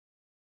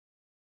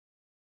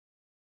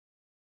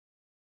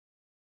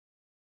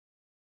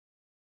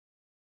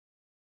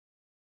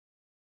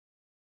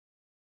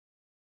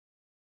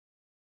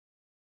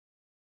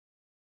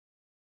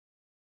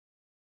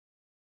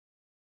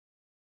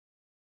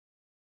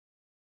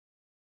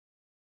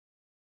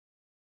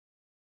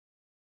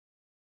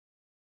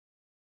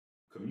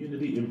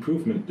Community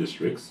Improvement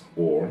Districts,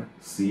 or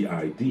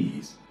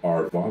CIDs,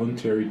 are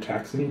voluntary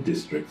taxing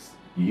districts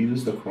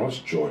used across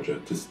Georgia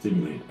to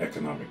stimulate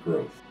economic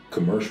growth.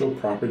 Commercial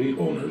property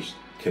owners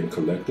can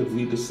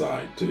collectively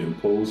decide to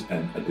impose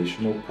an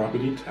additional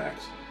property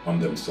tax on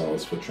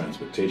themselves for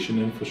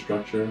transportation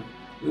infrastructure,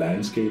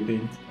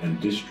 landscaping, and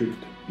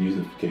district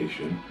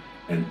beautification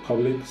and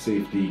public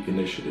safety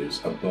initiatives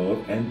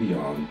above and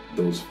beyond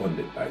those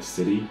funded by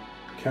city,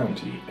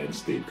 county, and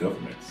state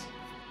governments.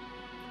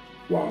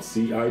 While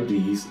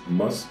CIDs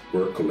must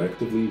work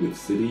collectively with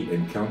city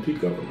and county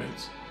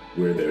governments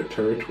where their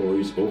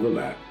territories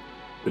overlap,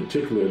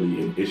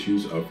 particularly in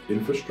issues of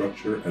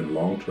infrastructure and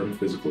long-term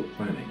physical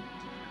planning,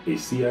 a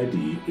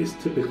CID is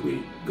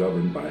typically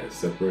governed by a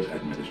separate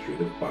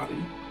administrative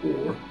body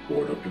or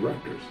board of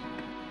directors.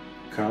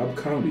 Cobb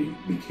County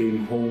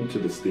became home to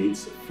the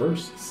state's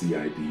first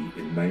CID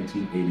in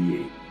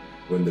 1988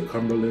 when the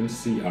Cumberland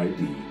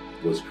CID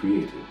was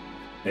created,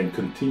 and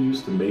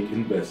continues to make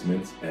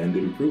investments and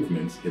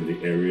improvements in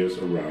the areas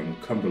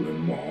around Cumberland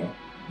Mall,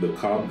 the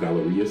Cobb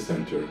Galleria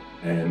Center,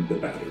 and the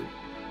Battery.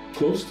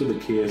 Close to the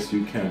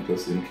KSU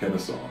campus in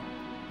Kennesaw,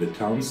 the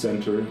Town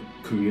Center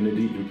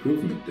Community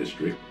Improvement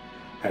District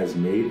has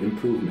made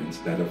improvements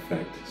that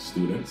affect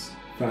students,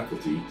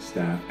 faculty,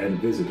 staff, and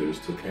visitors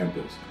to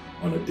campus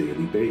on a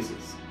daily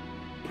basis.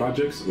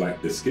 Projects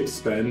like the Skip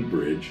Span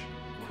Bridge,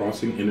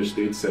 crossing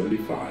Interstate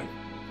 75,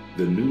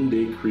 the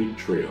Noonday Creek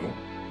Trail,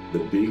 the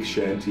Big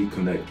Shanty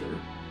Connector,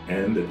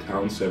 and the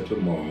Town Center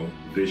Mall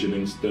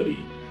Visioning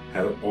Study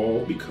have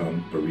all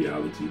become a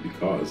reality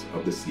because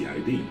of the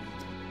CID.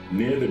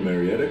 Near the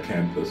Marietta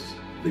campus,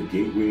 the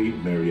Gateway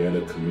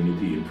Marietta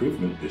Community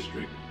Improvement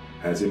District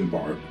has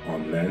embarked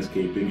on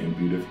landscaping and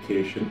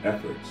beautification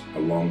efforts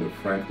along the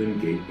Franklin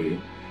Gateway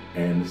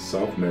and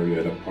South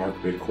Marietta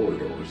Parkway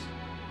corridors,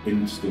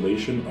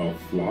 installation of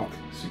flock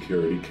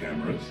security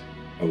cameras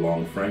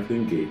along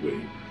Franklin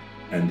Gateway,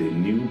 and a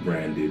new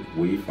branded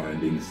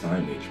wayfinding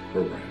signage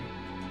program.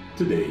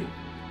 Today,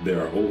 there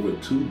are over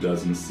 24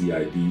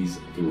 CIDs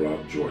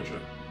throughout Georgia,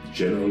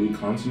 generally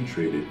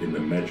concentrated in the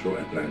metro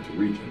Atlanta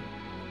region.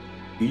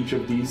 Each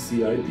of these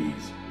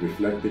CIDs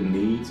reflect the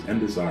needs and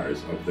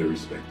desires of their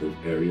respective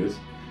areas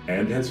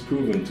and has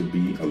proven to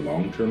be a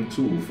long-term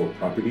tool for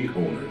property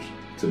owners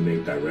to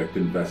make direct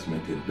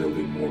investment in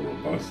building more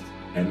robust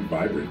and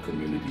vibrant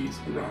communities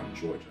around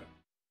Georgia.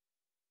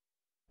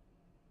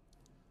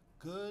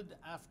 Good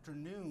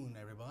afternoon,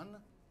 everyone.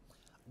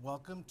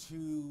 Welcome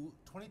to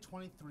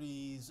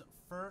 2023's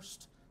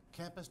first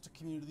Campus to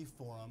Community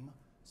Forum,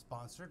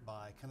 sponsored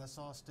by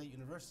Kennesaw State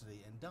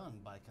University and done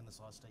by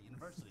Kennesaw State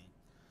University.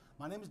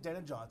 My name is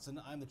Dana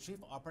Johnson. I'm the Chief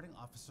Operating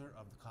Officer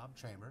of the Cobb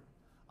Chamber.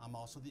 I'm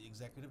also the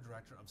Executive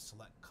Director of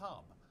Select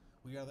Cobb.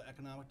 We are the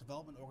economic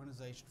development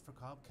organization for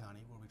Cobb County,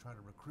 where we try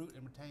to recruit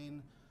and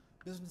retain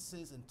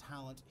businesses and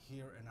talent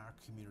here in our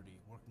community,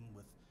 working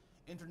with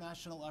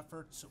international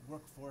efforts,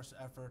 workforce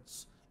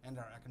efforts, and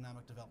our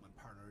economic development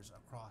partners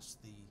across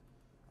the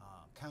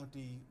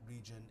county,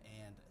 region,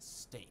 and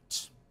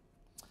state.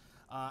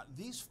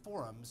 These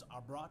forums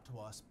are brought to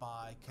us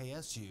by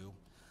KSU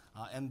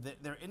and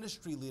their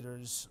industry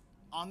leaders,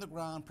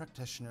 on-the-ground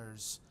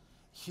practitioners,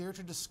 here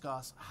to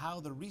discuss how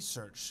the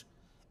research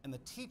and the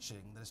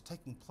teaching that is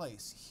taking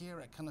place here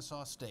at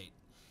Kennesaw State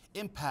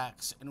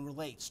impacts and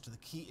relates to the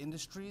key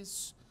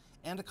industries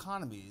and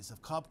economies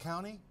of Cobb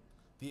County,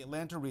 the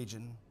Atlanta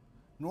region,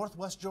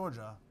 Northwest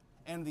Georgia,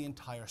 and the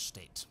entire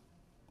state.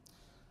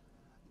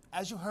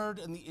 As you heard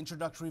in the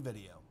introductory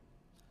video,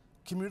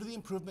 community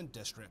improvement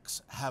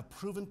districts have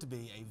proven to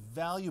be a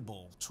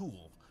valuable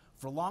tool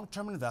for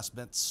long-term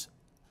investments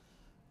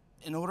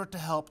in order to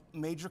help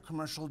major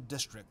commercial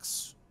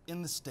districts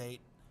in the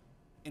state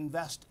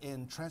invest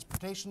in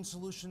transportation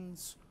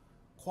solutions,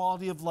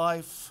 quality of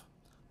life,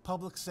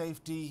 public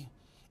safety,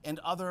 and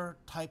other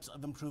types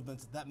of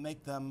improvements that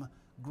make them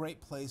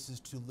great places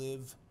to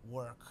live,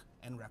 work,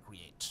 and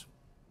recreate.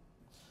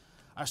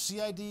 Our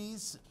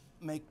CIDs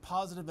make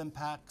positive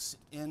impacts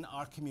in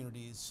our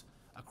communities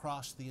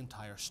across the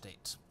entire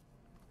state.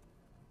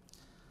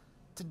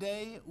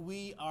 Today,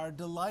 we are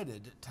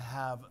delighted to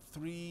have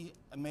three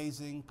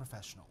amazing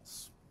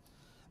professionals.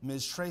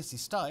 Ms. Tracy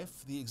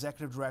Stife, the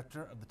Executive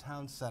Director of the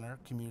Town Center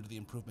Community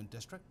Improvement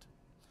District.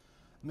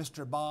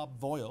 Mr. Bob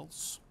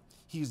Voiles,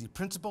 he is the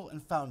Principal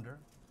and Founder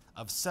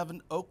of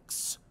Seven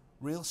Oaks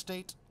Real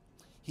Estate.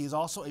 He is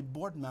also a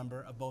board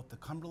member of both the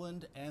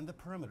Cumberland and the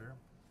Perimeter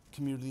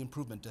Community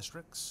Improvement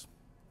Districts.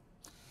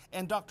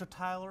 And Dr.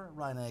 Tyler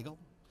Reinagel,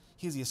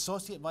 he is the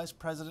Associate Vice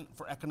President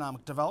for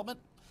Economic Development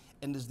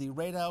and is the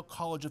Radau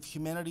College of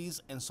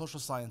Humanities and Social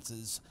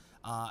Sciences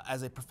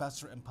as a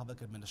professor in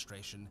public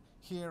administration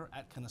here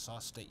at Kennesaw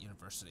State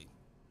University.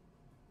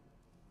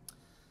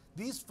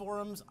 These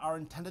forums are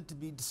intended to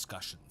be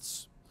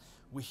discussions.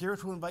 We're here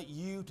to invite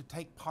you to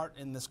take part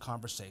in this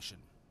conversation.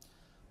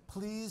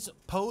 Please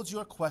pose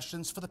your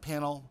questions for the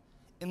panel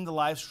in the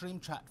live stream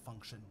chat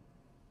function.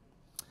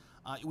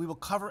 We will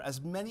cover as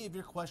many of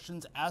your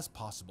questions as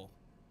possible.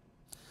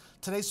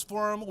 Today's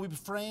forum will be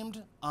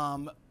framed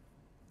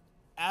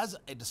as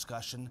a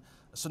discussion,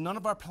 So none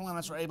of our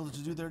planners are able to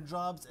do their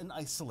jobs in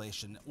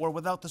isolation or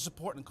without the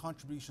support and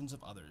contributions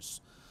of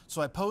others.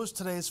 So I pose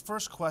today's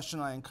first question.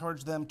 I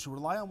encourage them to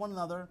rely on one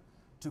another,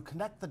 to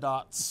connect the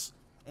dots,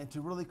 and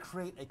to really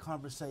create a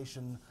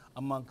conversation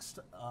amongst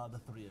the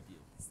three of you.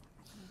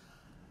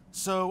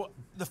 So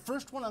the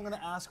first one I'm going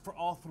to ask for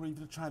all three of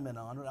you to chime in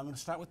on. I'm going to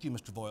start with you,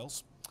 Mr.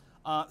 Voiles.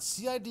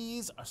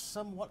 CIDs are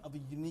somewhat of a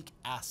unique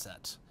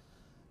asset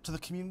to the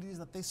communities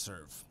that they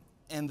serve,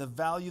 and the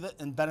value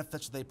and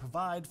benefits they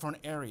provide for an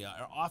area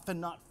are often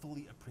not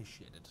fully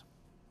appreciated.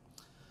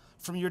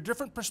 From your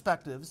different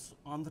perspectives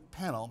on the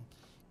panel,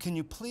 can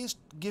you please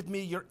give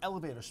me your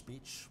elevator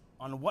speech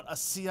on what a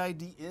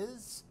CID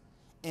is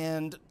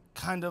and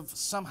kind of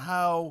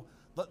somehow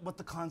what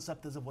the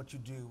concept is of what you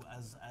do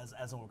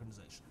as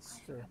organizations?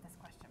 Sure. Got this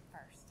question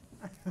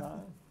first.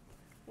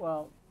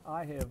 Well,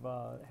 I have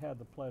had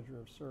the pleasure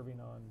of serving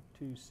on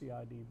 2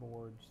 CID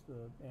boards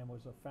and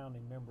was a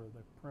founding member of the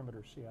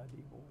Perimeter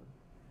CID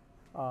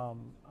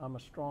board. I'm a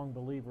strong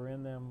believer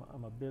in them.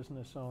 I'm a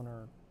business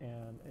owner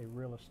and a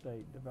real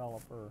estate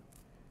developer.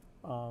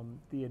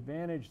 The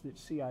advantage that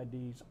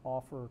CIDs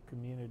offer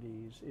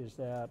communities is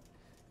that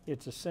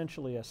it's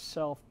essentially a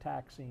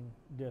self-taxing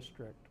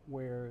district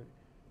where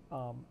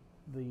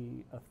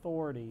the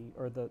authority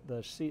or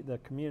the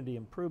community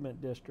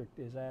improvement district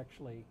is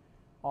actually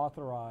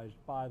authorized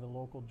by the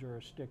local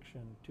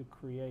jurisdiction to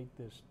create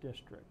this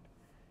district.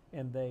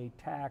 And they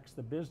tax,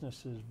 the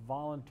businesses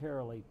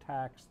voluntarily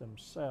tax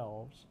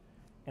themselves,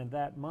 and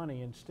that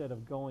money, instead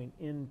of going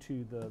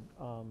into the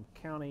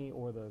county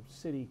or the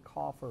city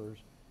coffers,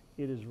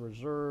 it is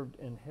reserved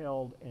and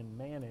held and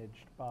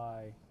managed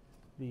by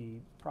the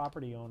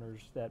property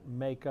owners that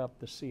make up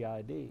the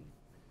CID.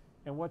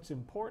 And what's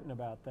important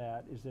about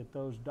that is that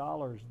those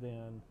dollars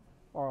then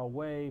are a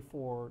way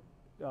for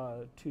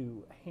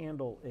to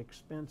handle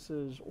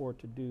expenses or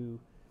to do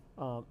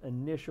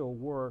initial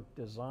work,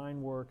 design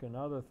work, and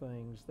other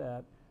things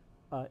that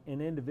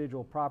an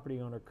individual property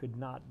owner could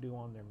not do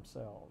on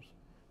themselves.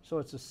 So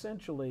it's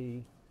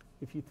essentially,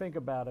 if you think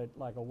about it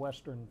like a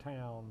Western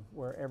town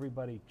where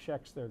everybody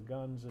checks their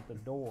guns at the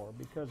door,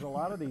 because a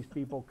lot of these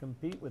people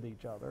compete with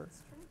each other.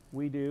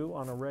 We do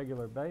on a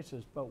regular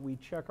basis, but we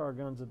check our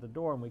guns at the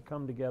door and we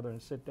come together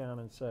and sit down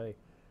and say,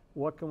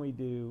 what can we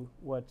do?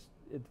 What's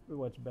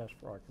best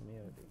for our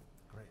community?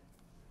 Great.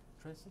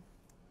 Tracy?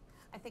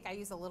 I think I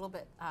use a little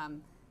bit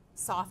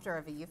softer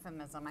of a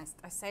euphemism.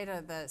 I say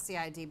to the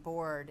CID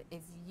board,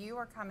 if you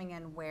are coming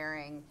in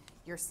wearing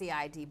your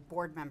CID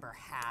board member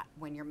hat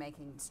when you're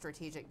making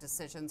strategic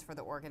decisions for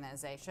the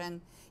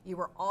organization, you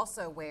are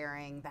also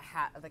wearing the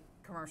hat of the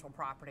commercial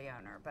property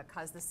owner,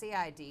 because the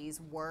CIDs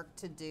work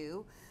to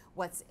do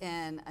what's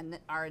in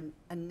our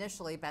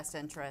initially best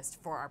interest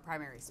for our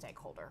primary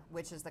stakeholder,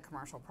 which is the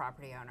commercial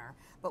property owner.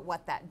 But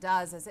what that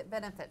does is it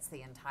benefits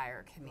the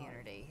entire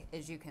community,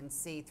 as you can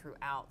see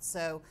throughout.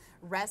 So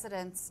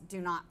residents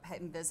do not pay,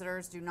 and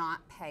visitors do not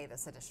pay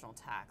this additional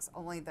tax.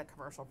 Only the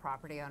commercial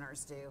property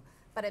owners do,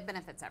 but it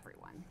benefits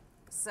everyone.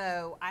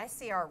 So I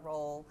see our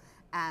role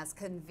as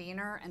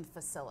convener and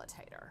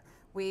facilitator.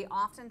 We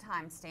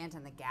oftentimes stand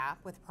in the gap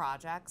with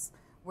projects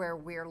where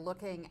we're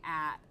looking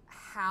at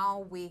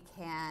how we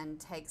can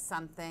take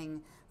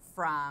something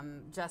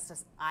from just an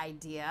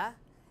idea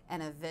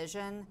and a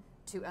vision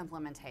to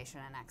implementation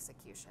and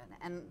execution.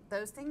 And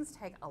those things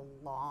take a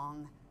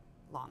long,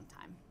 long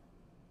time.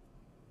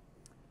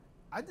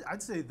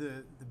 I'd say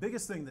the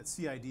biggest thing that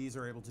CIDs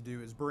are able to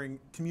do is bring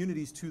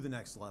communities to the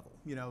next level.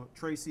 You know,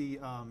 Tracy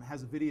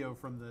has a video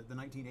from the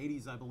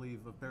 1980s, I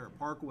believe, of Barrett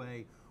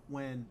Parkway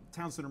when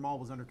Town Center Mall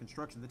was under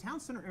construction. The Town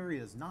Center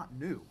area is not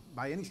new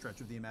by any stretch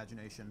of the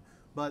imagination,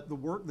 but the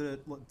work that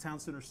Town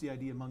Center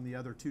CID, among the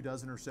other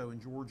 24 or so in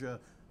Georgia,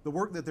 the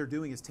work that they're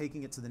doing is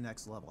taking it to the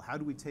next level. How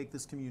do we take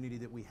this community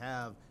that we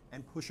have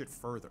and push it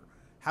further?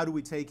 How do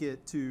we take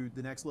it to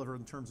the next level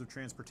in terms of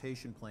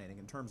transportation planning,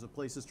 in terms of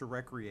places to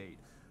recreate,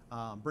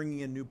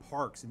 bringing in new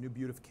parks and new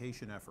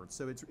beautification efforts?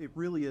 So it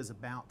really is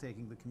about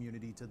taking the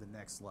community to the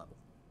next level.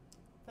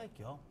 Thank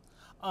you all.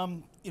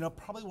 You know,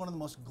 probably one of the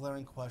most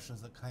glaring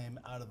questions that came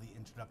out of the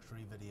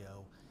introductory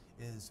video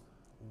is,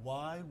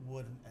 why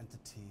would an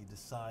entity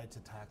decide to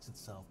tax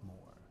itself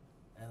more?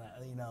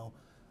 And you know,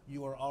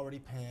 you are already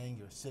paying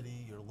your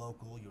city, your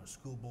local, your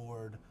school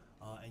board,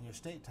 and your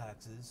state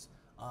taxes.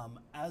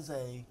 As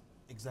a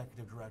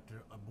executive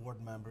director, a board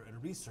member, and a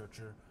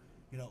researcher,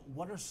 you know,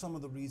 what are some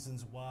of the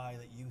reasons why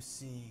that you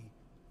see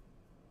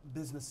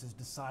businesses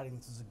deciding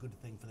this is a good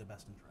thing for their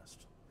best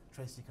interest?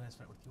 Tracy, can I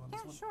start with you on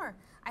this one? Yeah, sure.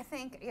 I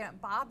think, you know,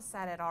 Bob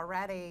said it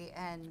already,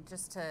 and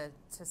just to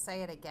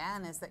say it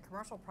again, is that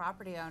commercial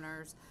property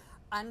owners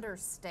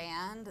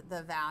understand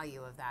the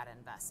value of that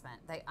investment.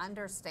 They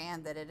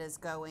understand that it is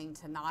going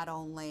to not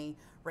only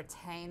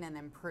retain and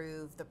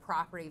improve the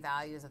property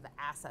values of the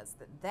assets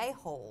that they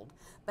hold,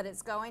 but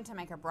it's going to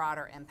make a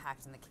broader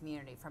impact in the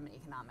community from an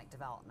economic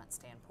development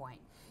standpoint.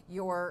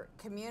 Your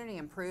community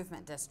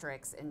improvement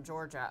districts in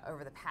Georgia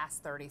over the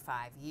past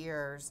 35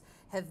 years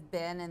have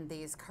been in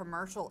these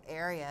commercial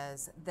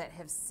areas that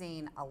have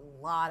seen a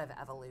lot of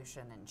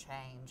evolution and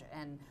change.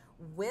 And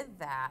With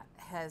that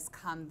has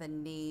come the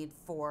need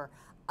for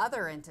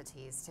other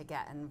entities to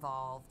get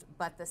involved,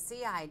 but the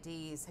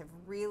CIDs have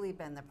really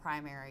been the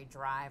primary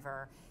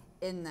driver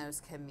in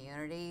those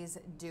communities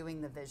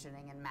doing the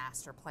visioning and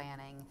master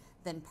planning,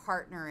 then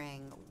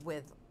partnering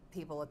with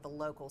people at the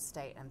local,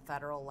 state, and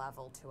federal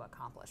level to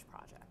accomplish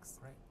projects.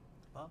 Great.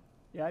 Bob?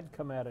 Yeah, I'd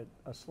come at it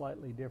a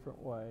slightly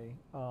different way,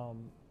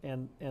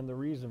 and the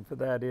reason for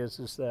that is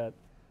that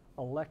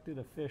elected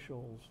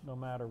officials, no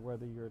matter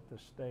whether you're at the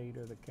state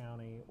or the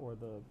county or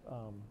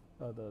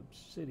the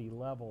city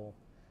level,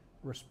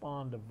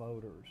 respond to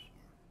voters,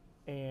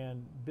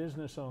 and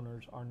business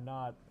owners are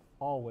not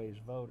always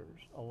voters.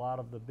 A lot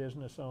of the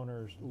business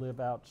owners live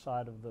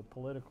outside of the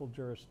political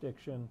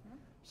jurisdiction.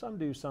 Some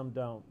do, some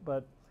don't.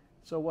 But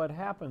so what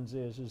happens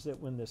is that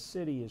when the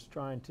city is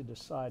trying to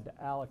decide to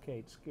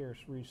allocate scarce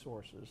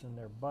resources in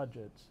their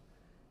budgets,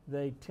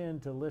 they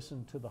tend to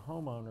listen to the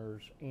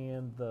homeowners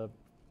and the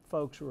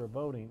folks who are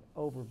voting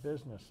over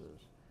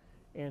businesses.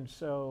 And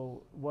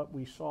so what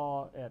we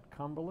saw at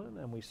Cumberland,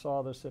 and we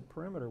saw this at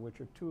Perimeter,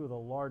 which are two of the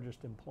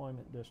largest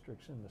employment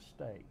districts in the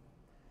state,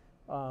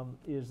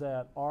 is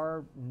that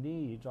our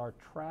needs, our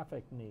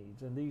traffic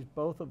needs, and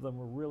both of them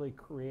were really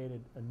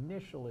created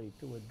initially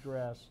to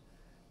address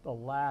the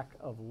lack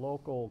of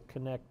local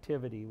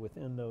connectivity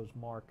within those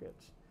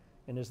markets.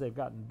 And as they've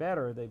gotten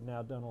better, they've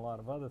now done a lot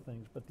of other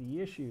things. But the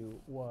issue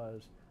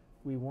was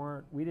we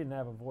didn't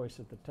have a voice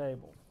at the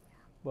table.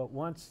 But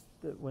when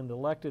the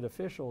elected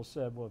officials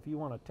said, well, if you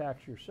want to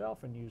tax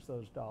yourself and use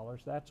those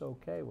dollars, that's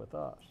okay with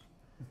us.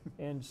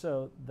 And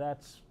so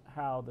that's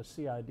how the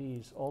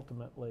CIDs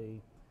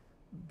ultimately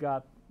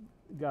got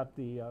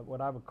the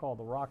what I would call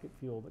the rocket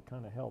fuel that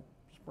kind of helped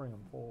spring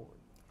them forward.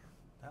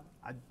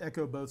 I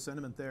echo both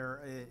sentiment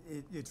there.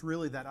 It's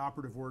really that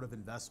operative word of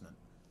investment.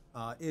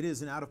 It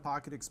is an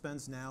out-of-pocket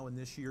expense now, and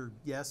this year,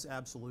 yes,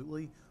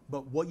 absolutely.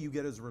 But what you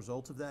get as a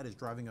result of that is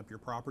driving up your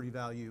property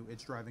value.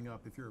 It's driving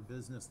up, if you're a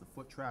business, the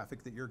foot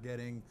traffic that you're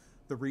getting,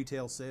 the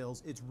retail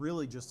sales. It's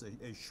really just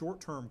a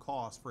short-term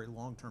cost for a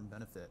long-term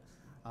benefit.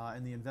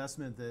 And the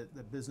investment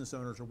that business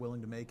owners are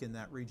willing to make in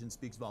that region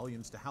speaks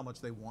volumes to how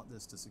much they want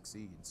this to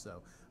succeed.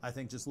 So I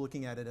think just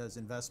looking at it as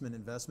investment,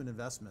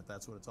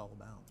 that's what it's all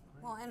about.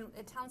 Well, and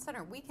at Town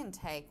Center, we can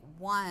take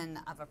one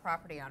of a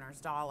property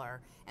owner's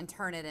dollar and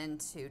turn it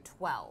into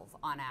 12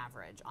 on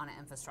average on an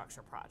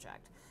infrastructure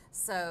project.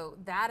 So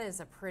that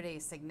is a pretty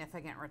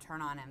significant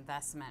return on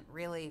investment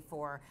really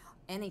for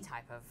any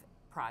type of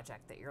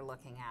project that you're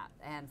looking at.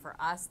 And for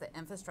us, the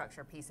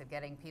infrastructure piece of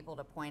getting people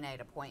to point A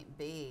to point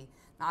B,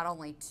 not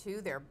only to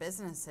their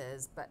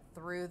businesses, but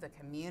through the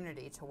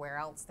community to where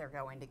else they're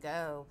going to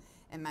go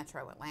in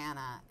Metro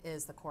Atlanta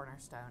is the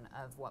cornerstone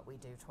of what we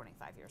do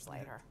 25 years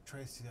later.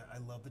 Tracy, I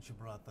love that you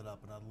brought that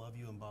up, and I'd love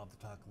you and Bob to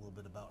talk a little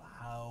bit about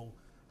how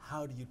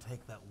do you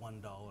take that $1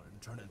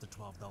 and turn it into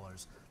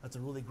 $12? That's a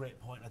really great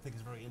point. I think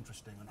it's very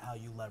interesting on how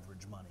you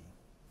leverage money.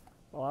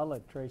 Well, I'll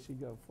let Tracy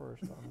go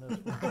first on this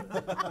one.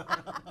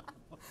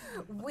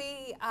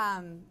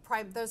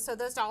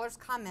 Those dollars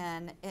come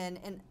in,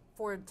 and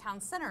for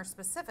Town Center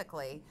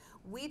specifically,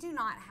 we do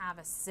not have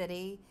a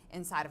city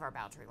inside of our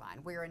boundary line.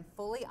 We're in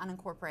fully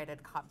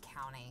unincorporated Cobb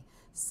County,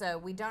 so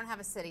we don't have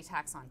a city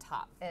tax on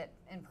top.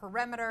 In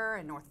Perimeter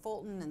and North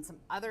Fulton and some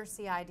other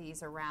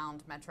CIDs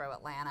around Metro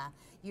Atlanta,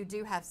 you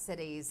do have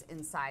cities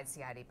inside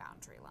CID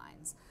boundary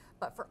lines.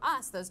 But for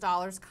us, those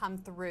dollars come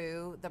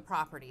through the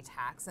property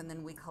tax, and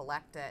then we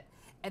collect it,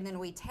 and then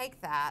we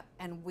take that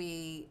and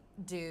we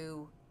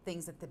do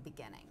things at the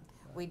beginning.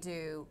 Right. We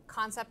do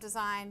concept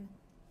design,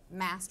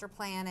 master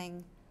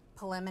planning,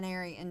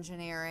 preliminary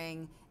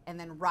engineering, and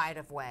then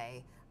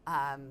right-of-way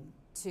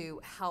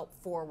to help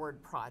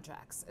forward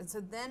projects. And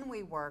so then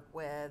we work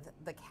with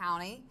the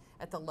county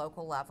at the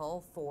local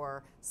level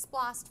for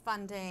SPLOST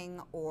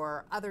funding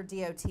or other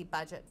DOT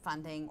budget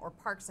funding or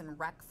Parks and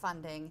Rec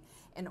funding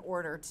in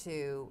order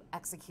to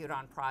execute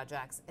on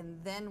projects. And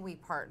then we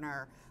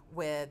partner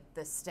with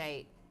the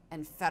state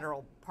and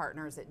federal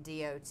partners at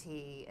DOT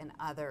and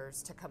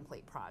others to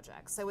complete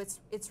projects. So it's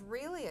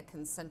really a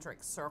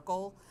concentric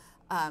circle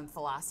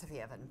philosophy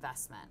of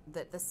investment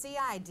that the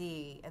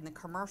CID and the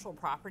commercial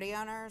property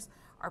owners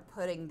are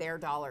putting their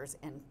dollars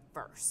in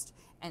first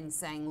and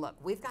saying, look,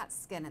 we've got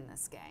skin in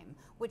this game,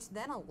 which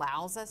then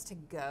allows us to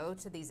go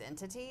to these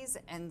entities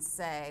and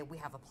say, we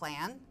have a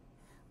plan,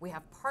 we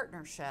have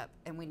partnership,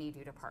 and we need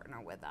you to partner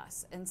with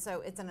us. And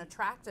so it's an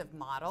attractive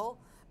model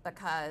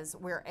because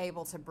we're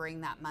able to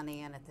bring that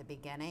money in at the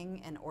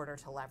beginning in order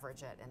to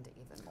leverage it into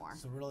even more.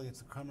 So really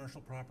it's a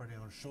commercial property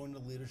owner showing the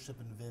leadership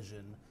and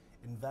vision,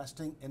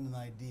 investing in an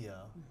idea,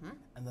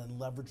 and then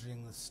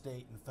leveraging the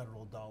state and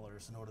federal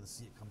dollars in order to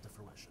see it come to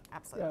fruition.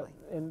 Absolutely.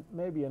 Yeah, and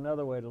maybe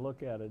another way to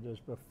look at it is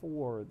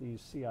before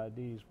these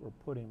CIDs were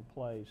put in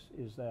place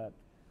is that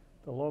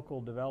the local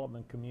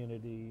development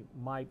community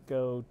might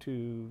go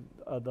to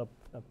the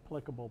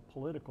applicable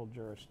political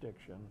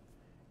jurisdiction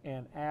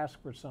and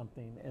ask for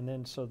something, and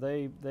then so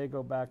they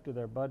go back to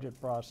their budget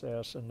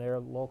process, and their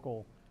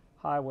local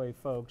highway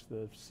folks,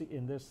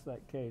 in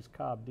that case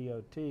Cobb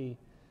DOT,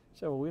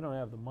 say, well, we don't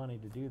have the money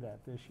to do that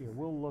this year.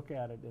 We'll look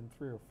at it in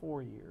 3 or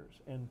 4 years.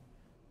 And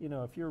you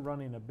know, if you're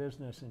running a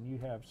business and you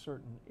have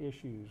certain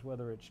issues,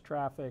 whether it's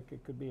traffic,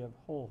 it could be a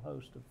whole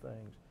host of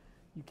things,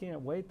 you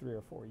can't wait 3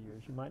 or 4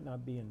 years. You might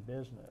not be in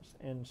business.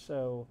 And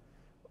so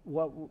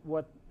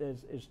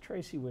as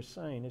Tracy was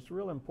saying, it's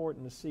real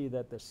important to see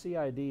that the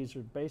CIDs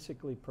are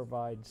basically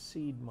provide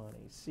seed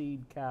money,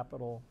 seed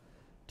capital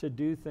to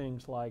do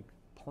things like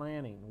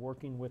planning,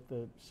 working with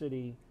the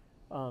city,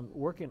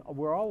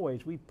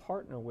 we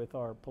partner with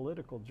our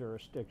political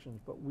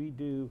jurisdictions, but we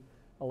do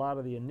a lot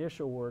of the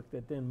initial work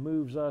that then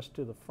moves us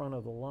to the front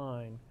of the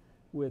line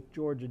with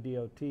Georgia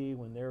DOT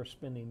when they're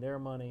spending their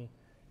money.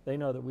 They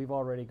know that we've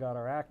already got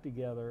our act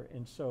together,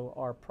 and so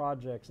our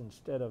projects,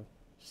 instead of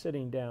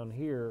sitting down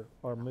here,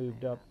 are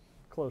moved up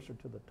closer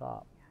to the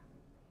top.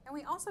 And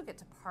we also get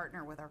to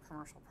partner with our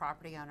commercial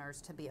property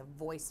owners to be a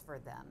voice for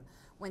them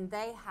when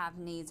they have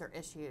needs or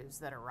issues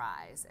that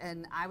arise.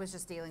 And I was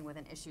just dealing with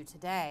an issue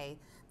today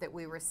that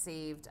we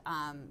received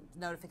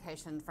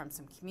notification from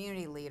some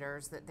community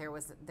leaders that there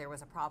was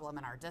a problem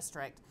in our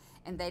district,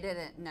 and they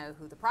didn't know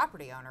who the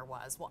property owner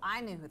was. Well, I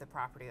knew who the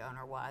property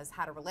owner was,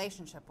 had a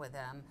relationship with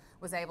them,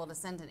 was able to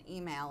send an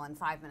email, and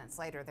 5 minutes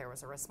later there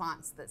was a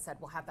response that said,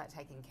 we'll have that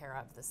taken care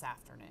of this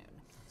afternoon.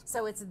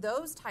 So it's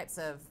those types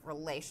of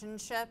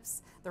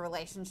relationships, the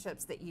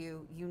relationships that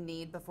you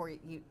need before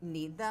you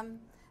need them,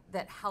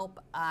 that help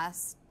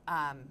us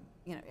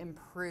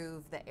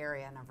improve the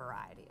area in a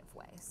variety of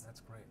ways.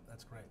 That's great.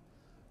 That's great.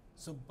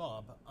 So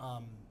Bob,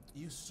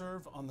 you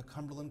serve on the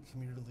Cumberland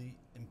Community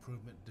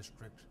Improvement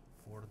District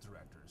Board of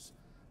Directors.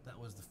 That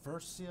was the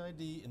first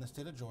CID in the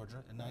state of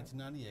Georgia in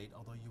 1998,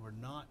 although you were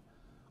not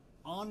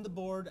on the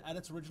board at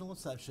its original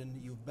inception.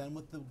 You've been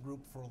with the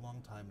group for a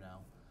long time now.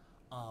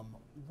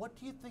 What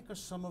do you think are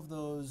some of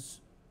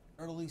those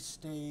early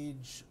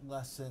stage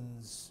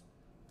lessons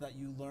that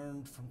you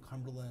learned from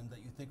Cumberland that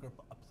you think are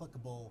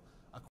applicable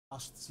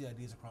across the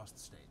CIDs across the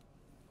state?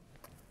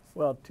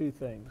 Well, 2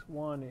 things.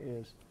 One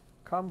is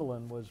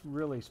Cumberland was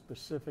really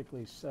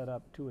specifically set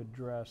up to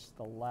address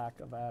the lack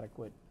of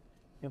adequate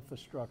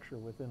infrastructure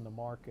within the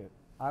market.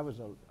 I was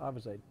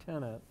a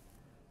tenant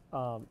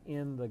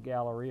in the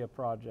Galleria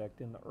project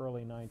in the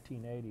early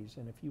 1980s,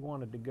 and if you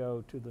wanted to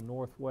go to the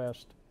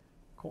northwest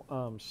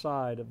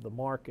side of the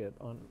market,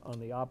 on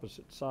the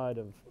opposite side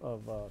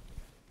of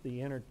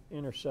the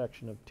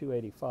intersection of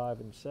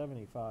 285 and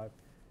 75,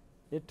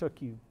 it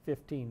took you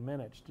 15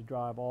 minutes to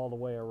drive all the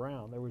way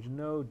around. There was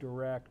no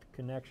direct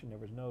connection. There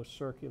was no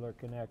circular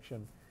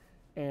connection,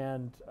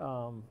 and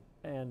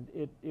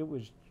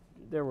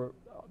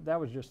that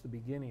was just the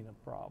beginning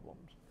of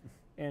problems.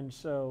 And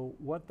so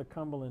what the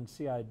Cumberland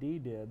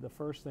CID did, the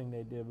first thing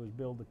they did was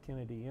build the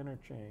Kennedy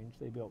interchange.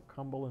 They built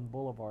Cumberland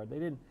Boulevard.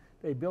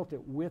 They built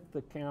it with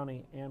the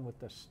county and with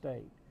the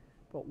state.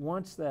 But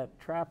once that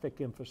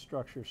traffic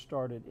infrastructure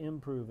started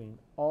improving,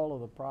 all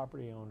of the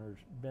property owners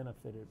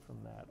benefited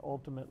from that.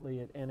 Ultimately,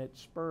 it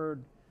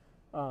spurred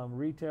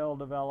retail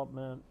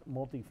development,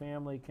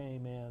 multifamily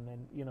came in,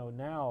 and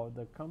now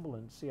the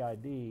Cumberland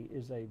CID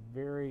is a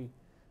very,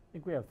 I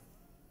think we have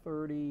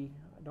 30,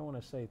 I don't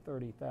want to say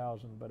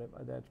 30,000, but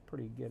that's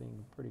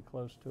getting pretty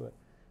close to it.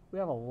 We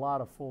have a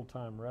lot of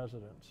full-time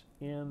residents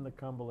in the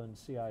Cumberland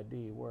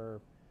CID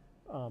where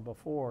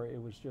before it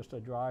was just a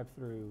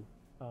drive-through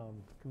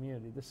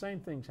community. The same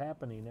thing's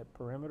happening at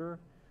Perimeter,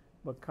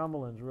 but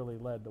Cumberland's really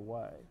led the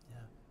way. Yeah,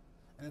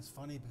 and it's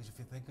funny because if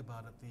you think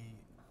about it,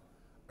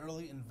 the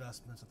early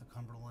investments that the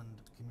Cumberland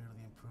Community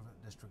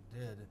Improvement District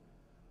did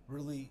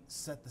really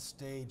set the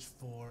stage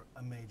for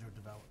a major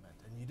development.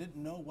 And you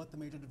didn't know what the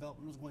major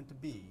development was going to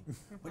be,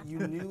 but you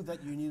knew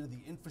that you needed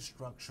the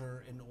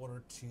infrastructure in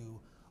order to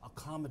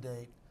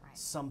accommodate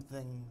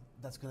something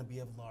that's going to be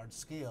of large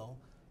scale.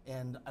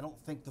 And I don't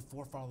think the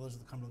forefathers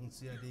of the Cumberland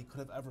CID could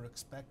have ever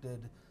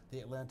expected the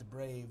Atlanta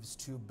Braves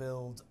to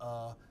build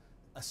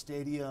a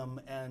stadium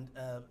and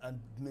a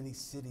mini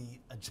city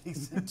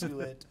adjacent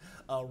to it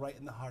right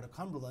in the heart of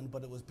Cumberland,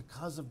 but it was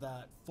because of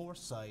that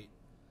foresight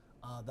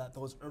that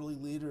those early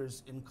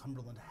leaders in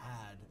Cumberland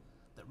had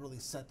that really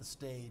set the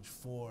stage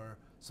for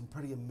some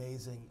pretty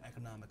amazing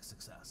economic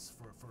success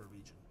for a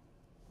region.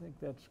 I think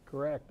that's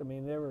correct. I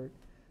mean,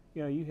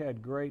 you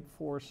had great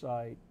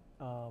foresight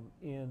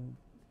in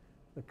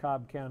the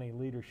Cobb County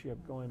leadership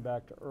going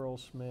back to Earl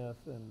Smith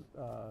and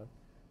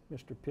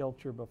Mr.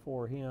 Pilcher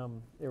before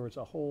him. There was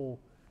a whole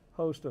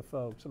host of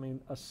folks. I mean,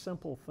 a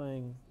simple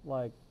thing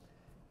like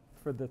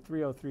for the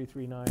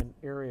 30339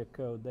 area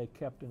code, they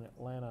kept an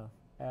Atlanta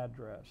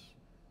address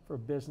for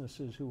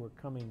businesses who were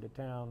coming to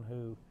town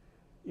who,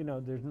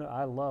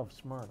 I love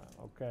Smyrna,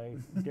 okay?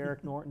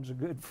 Derek Norton's a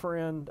good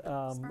friend.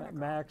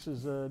 Max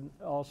is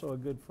also a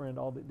good friend.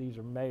 These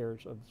are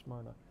mayors of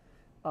Smyrna.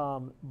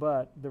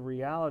 But the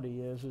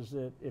reality is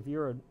that if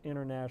you're an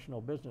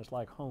international business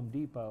like Home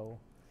Depot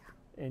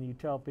and you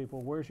tell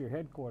people, where's your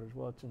headquarters?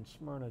 Well, it's in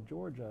Smyrna,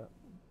 Georgia.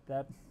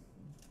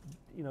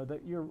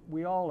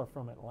 We all are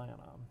from Atlanta.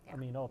 I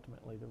mean,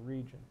 ultimately the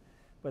region.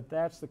 But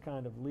that's the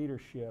kind of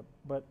leadership,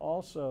 but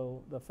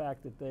also the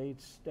fact that they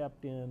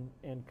stepped in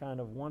and kind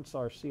of, once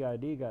our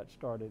CID got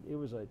started, it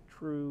was a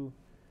true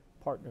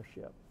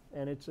partnership.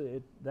 And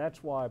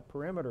that's why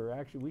Perimeter,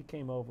 actually we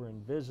came over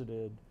and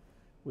visited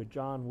with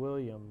John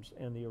Williams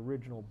and the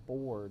original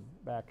board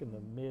back in the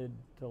mid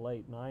to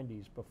late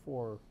 90s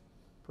before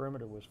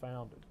Perimeter was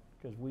founded,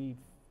 because we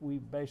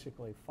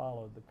basically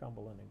followed the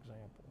Cumberland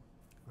example.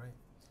 Great.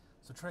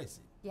 So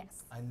Tracy.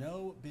 Yes. I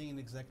know being an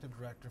executive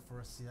director for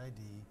a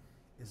CID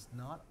is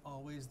not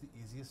always the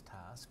easiest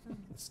task.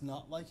 It's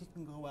not like you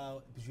can go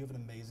out, because you have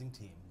an amazing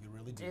team, you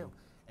really do.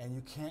 And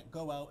you can't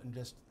go out and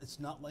just, it's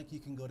not like you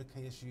can go to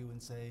KSU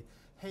and say,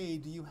 hey,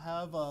 do you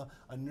have a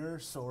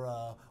nurse or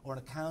an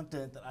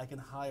accountant that I can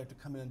hire to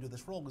come in and do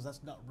this role? Because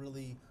that's not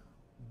really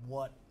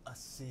what a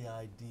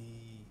CID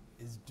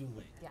is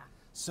doing. Yeah.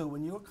 So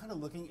when you're kind of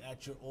looking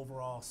at your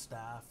overall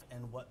staff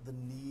and what the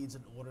needs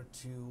in order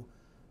to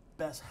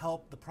best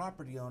help the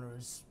property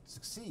owners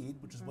succeed,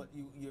 which is what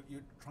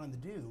you're trying to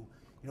do,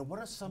 what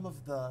are some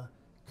of the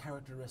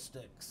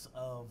characteristics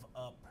of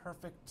a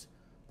perfect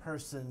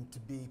person to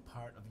be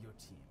part of your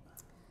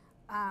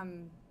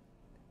team?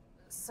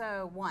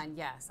 So one,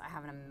 yes, I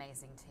have an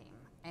amazing team,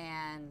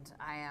 and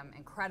I am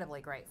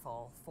incredibly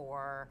grateful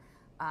for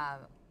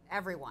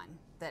everyone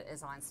that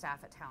is on staff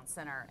at Town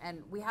Center.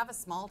 And we have a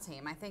small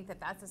team. I think that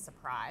that's a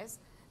surprise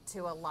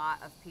to a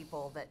lot of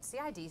people, that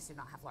CIDs do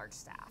not have large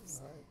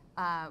staffs.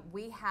 Right.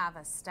 We have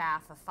a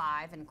staff of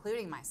 5,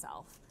 including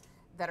myself,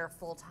 that are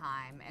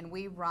full-time, and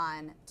we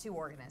run 2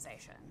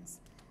 organizations.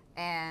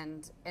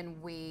 And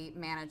we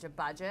manage a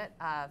budget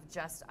of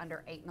just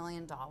under $8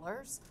 million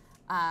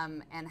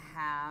and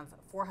have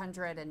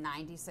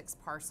 496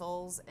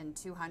 parcels and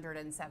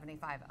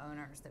 275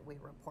 owners that we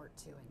report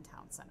to in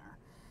Town Center.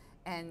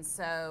 And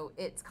so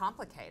it's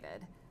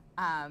complicated.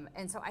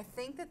 And so I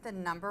think that the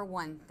number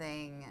one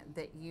thing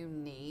that you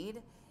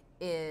need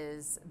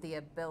is the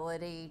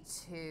ability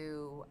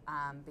to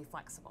be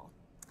flexible.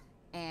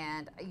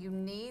 And you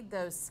need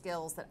those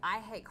skills that I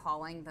hate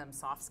calling them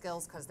soft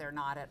skills, because they're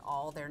not at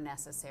all, they're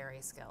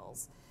necessary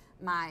skills.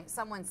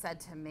 Someone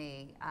said to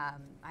me,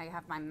 I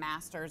have my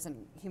master's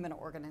in human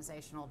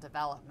organizational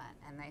development,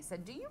 and they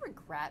said, do you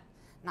regret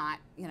not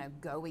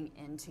going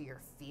into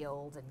your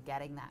field and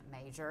getting that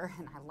major?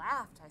 And I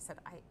laughed. I said,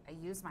 I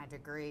use my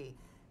degree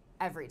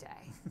every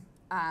day.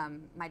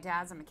 My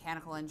dad's a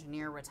mechanical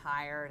engineer,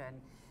 retired,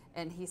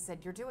 and he said,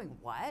 you're doing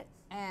what?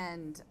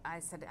 And I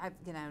said,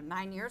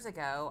 9 years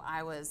ago,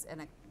 I was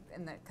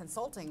in the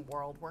consulting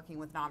world working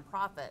with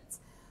nonprofits,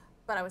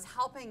 but I was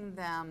helping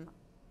them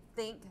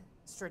think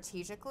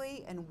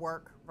strategically and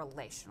work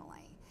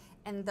relationally.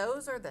 And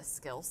those are the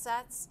skill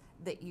sets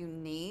that you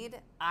need,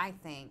 I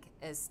think,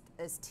 as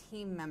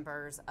team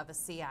members of a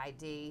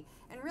CID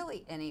and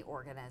really any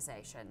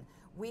organization.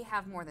 We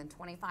have more than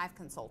 25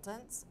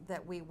 consultants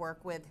that we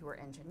work with who are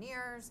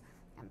engineers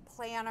and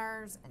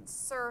planners and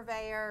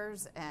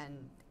surveyors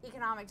and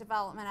economic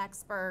development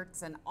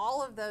experts and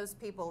all of those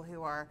people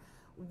who are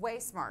way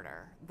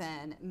smarter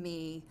than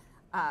me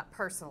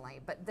personally.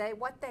 But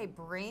what they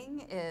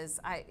bring is,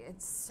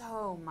 it's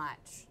so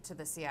much to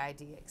the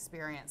CID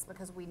experience,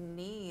 because we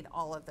need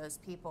all of those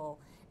people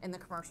in the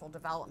commercial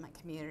development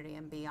community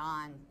and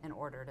beyond in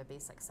order to be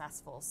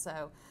successful.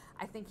 So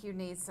I think you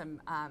need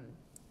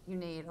you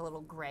need a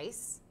little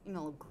grace, a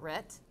little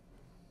grit,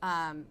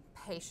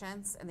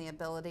 patience, and the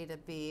ability to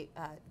be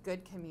a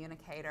good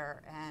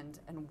communicator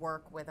and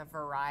work with a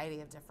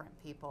variety of different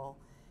people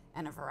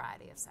in a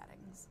variety of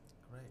settings.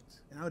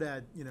 Great. And I would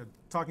add,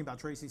 talking about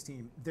Tracy's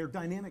team, they're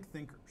dynamic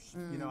thinkers.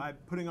 I'm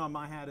putting on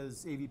my hat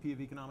as AVP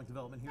of Economic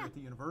Development here at the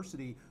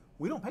university.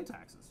 We don't pay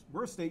taxes.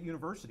 We're a state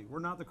university. We're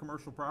not the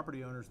commercial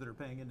property owners that are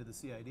paying into the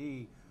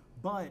CID,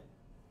 but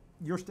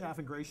your staff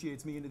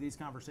ingratiates me into these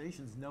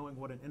conversations knowing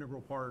what an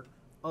integral part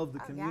of the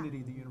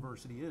community the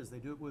university is. They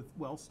do it with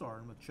Wellstar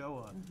and with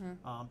CHOA.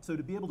 So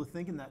to be able to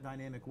think in that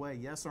dynamic way,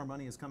 yes, our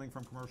money is coming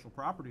from commercial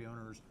property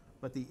owners,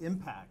 but the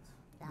impact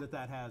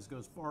that has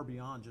goes far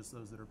beyond just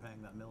those that are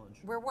paying that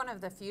millage. We're one of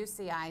the few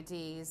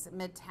CIDs,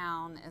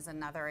 Midtown is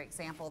another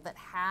example, that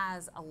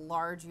has a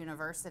large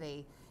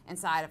university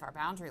inside of our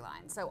boundary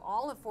line. So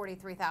all of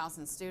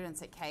 43,000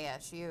 students at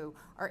KSU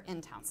are in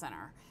Town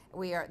Center.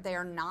 They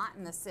are not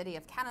in the city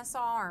of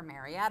Kennesaw or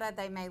Marietta.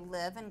 They may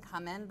live and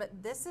come in, but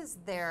this is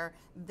their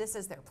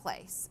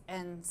place.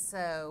 And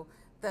so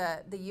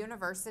the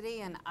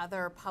university and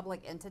other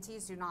public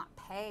entities do not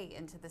pay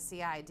into the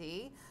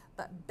CID,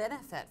 but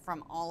benefit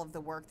from all of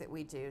the work that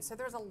we do. So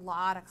there's a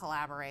lot of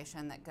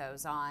collaboration that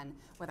goes on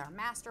with our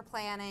master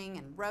planning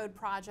and road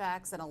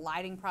projects and a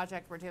lighting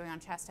project we're doing on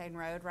Chastain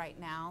Road right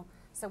now.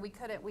 So we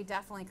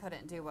definitely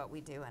couldn't do what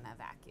we do in a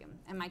vacuum.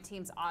 And my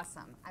team's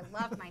awesome. I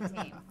love my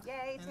team.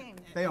 Yay, team.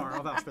 They are,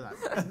 I'll vouch for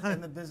that.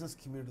 And the business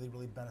community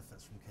really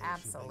benefits from KSU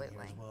Absolutely.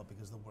 being here as well,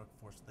 because the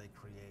workforce they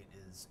create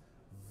is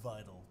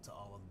vital to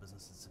all of the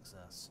business's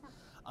success.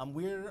 I'm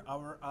going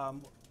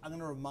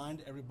to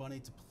remind everybody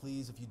to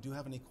please, if you do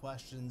have any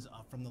questions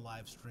from the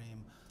live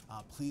stream,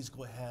 please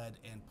go ahead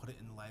and put it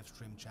in the live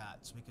stream chat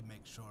so we can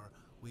make sure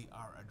we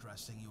are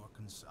addressing your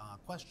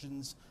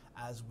questions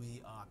as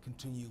we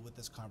continue with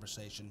this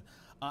conversation.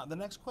 The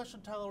next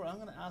question, Tyler, I'm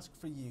going to ask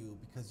for you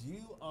because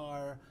you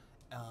are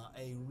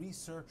a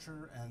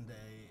researcher and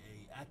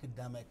a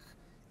academic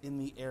in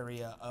the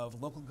area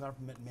of local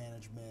government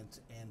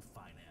management and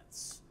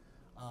finance.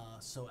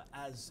 So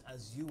as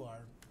you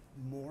are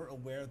more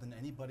aware than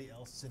anybody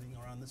else sitting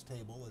around this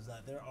table, is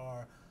that there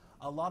are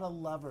a lot of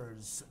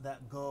levers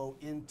that go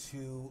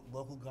into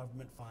local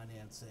government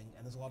financing,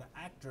 and there's a lot of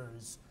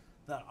actors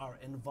that are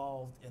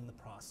involved in the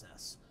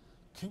process.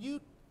 Can you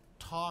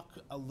talk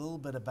a little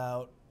bit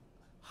about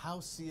how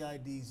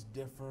CIDs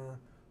differ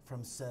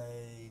from,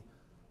 say,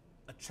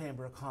 a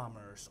chamber of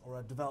commerce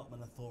or a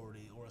development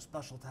authority or a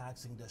special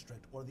taxing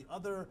district or the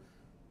other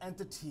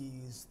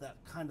entities that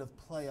kind of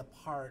play a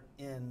part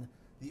in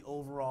the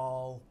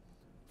overall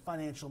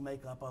financial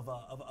makeup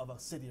of a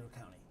city or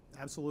county?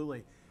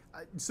 Absolutely.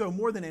 So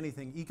more than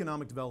anything,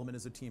 economic development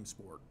is a team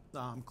sport.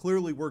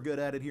 Clearly, we're good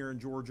at it here in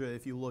Georgia.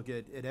 If you look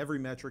at every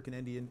metric and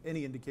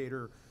any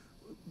indicator,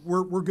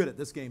 we're good at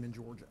this game in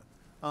Georgia.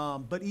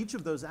 But each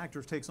of those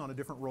actors takes on a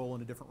different role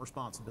and a different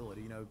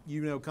responsibility.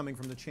 Coming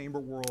from the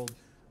chamber world,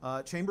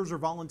 chambers are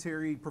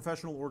voluntary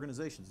professional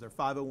organizations. They're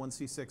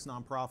 501c6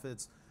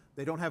 nonprofits.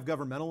 They don't have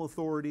governmental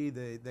authority.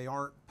 They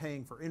aren't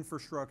paying for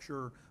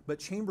infrastructure. But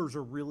chambers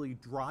are really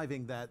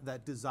driving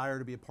that desire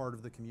to be a part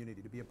of the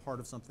community, to be a part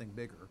of something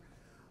bigger.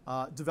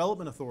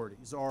 Development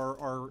authorities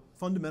are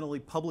fundamentally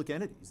public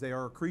entities. They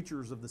are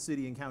creatures of the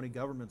city and county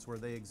governments where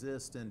they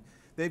exist, and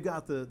they've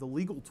got the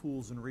legal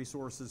tools and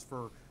resources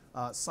for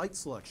site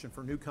selection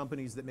for new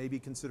companies that may be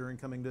considering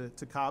coming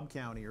to Cobb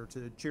County or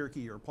to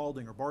Cherokee or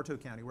Paulding or Bartow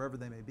County, wherever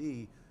they may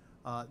be.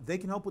 They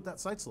can help with that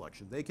site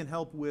selection. They can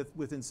help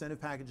with incentive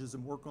packages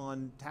and work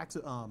on tax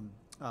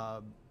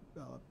ad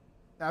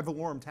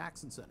valorem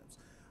tax incentives.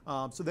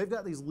 So they've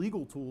got these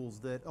legal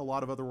tools that a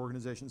lot of other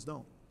organizations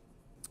don't.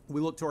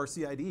 We look to our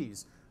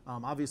CIDs.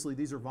 Obviously,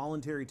 these are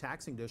voluntary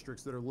taxing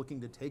districts that are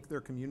looking to take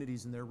their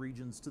communities and their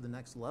regions to the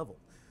next level.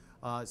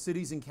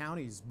 Cities and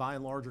counties, by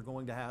and large, are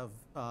going to have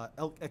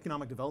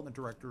economic development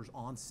directors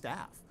on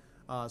staff.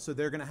 So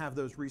they're going to have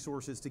those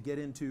resources to get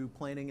into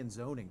planning and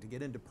zoning, to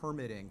get into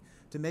permitting,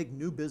 to make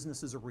new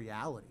businesses a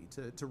reality,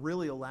 to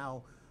really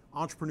allow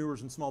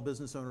entrepreneurs and small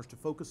business owners to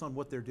focus on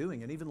what they're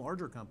doing, and even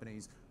larger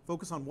companies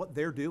focus on what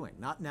they're doing,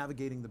 not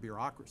navigating the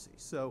bureaucracy.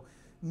 So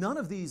none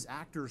of these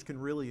actors can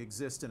really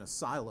exist in a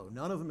silo.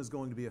 None of them is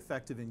going to be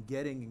effective in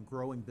getting and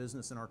growing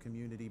business in our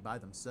community by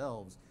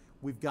themselves.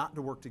 We've got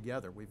to work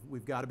together.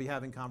 We've got to be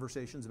having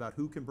conversations about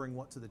who can bring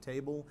what to the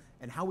table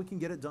and how we can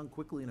get it done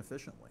quickly and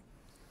efficiently.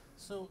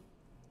 So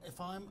if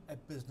I'm a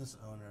business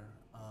owner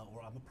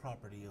or I'm a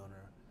property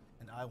owner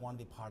and I want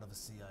to be part of a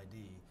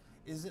CID,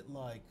 is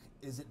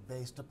it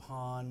based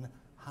upon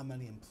how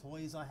many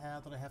employees I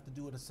have that I have to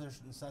do an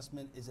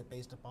assessment? Is it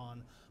based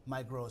upon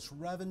my gross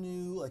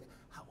revenue? Like,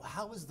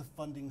 how is the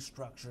funding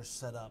structure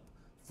set up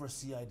for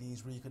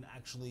CIDs where you can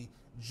actually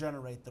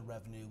generate the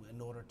revenue in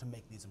order to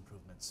make these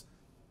improvements?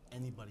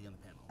 Anybody on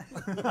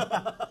the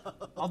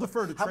panel? I'll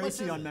defer to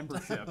Tracy on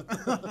membership.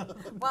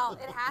 Well,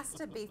 it has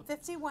to be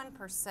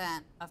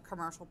 51% of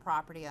commercial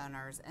property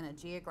owners in a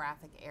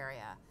geographic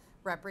area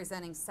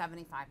representing 75%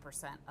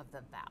 of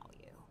the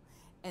value.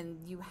 And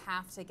you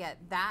have to get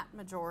that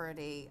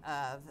majority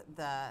of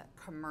the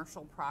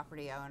commercial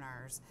property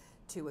owners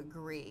to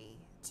agree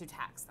to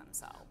tax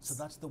themselves. So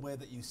that's the way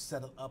that you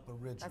set it up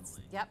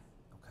originally? Yep.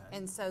 Okay.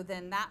 And so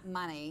then that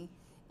money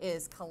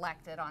is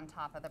collected on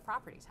top of the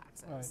property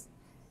taxes. Right.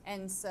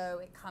 And so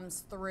it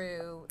comes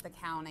through the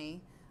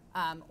county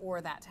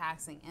or that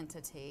taxing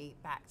entity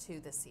back to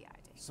the CID.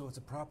 So it's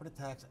a property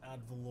tax ad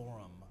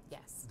valorem.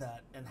 Yes.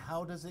 And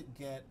how does it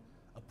get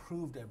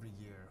approved every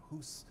year?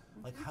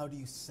 How do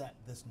you set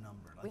this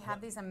number? We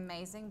have these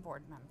amazing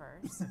board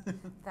members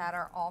that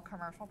are all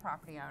commercial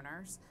property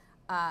owners.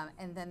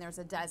 And then there's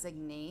a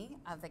designee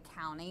of the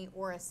county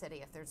or a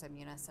city if there's a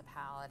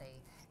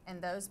municipality.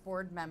 And those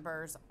board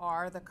members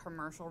are the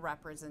commercial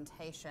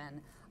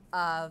representation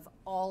of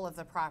all of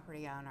the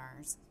property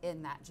owners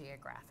in that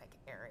geographic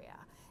area.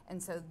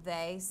 And so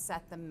they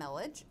set the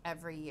millage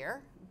every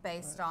year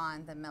based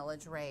on the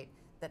millage rate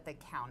that the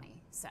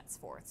county sets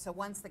forth. So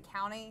once the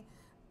county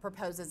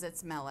proposes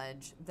its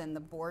millage, then the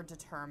board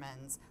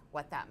determines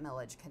what that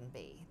millage can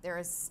be. There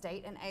is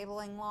state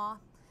enabling law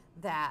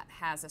that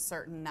has a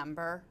certain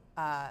number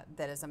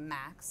that is a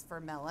max for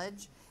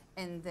millage.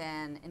 And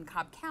then in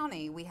Cobb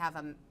County, we have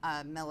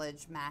a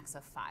millage max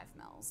of 5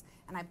 mills.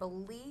 And I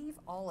believe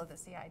all of the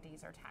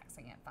CIDs are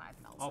taxing at 5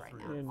 mills All right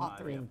three. now. All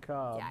three. In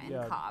Cobb.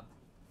 Yeah, in Cobb.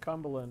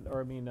 Cumberland,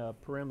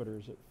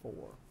 Perimeter's at 4.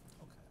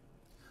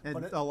 And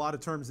But a lot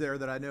of terms there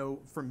that I know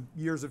from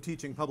years of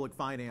teaching public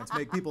finance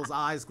make people's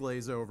eyes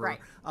glaze over.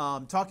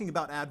 Right. Talking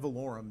about ad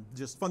valorem,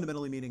 just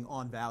fundamentally meaning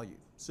on value.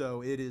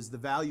 So it is the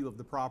value of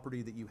the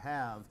property that you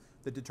have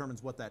that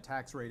determines what that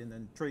tax rate, and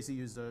then Tracy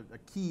used a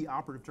key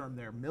operative term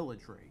there,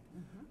 millage rate.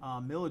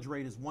 Millage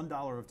rate is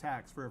 $1 of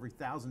tax for every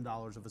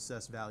 $1,000 of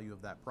assessed value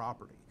of that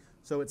property.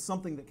 So it's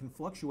something that can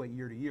fluctuate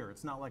year to year.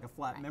 It's not like a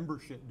flat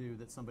membership due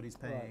that somebody's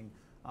paying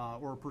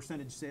or a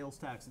percentage sales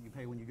tax that you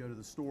pay when you go to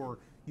the store.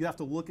 You have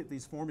to look at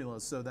these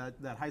formulas so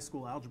that high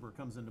school algebra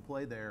comes into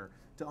play there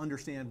to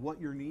understand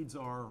what your needs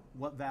are,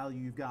 what value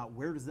you've got,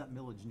 where does that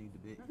millage need to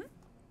be.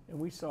 And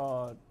we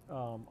saw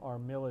our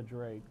millage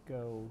rate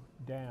go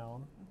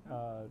down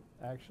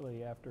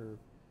actually after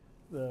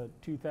the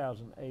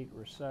 2008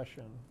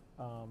 recession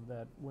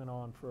that went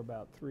on for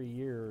about 3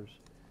 years.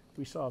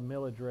 We saw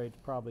millage rates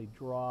probably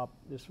drop.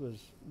 This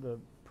was the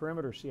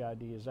perimeter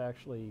CID is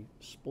actually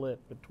split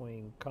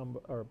between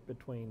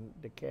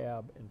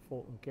DeKalb and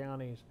Fulton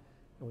counties,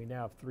 and we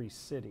now have 3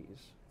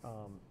 cities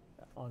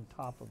on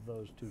top of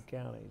those 2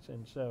 counties.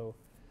 And so,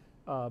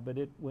 but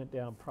it went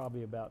down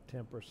probably about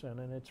 10%,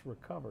 and it's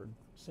recovered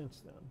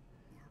since then.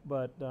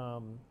 But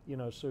you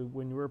know, so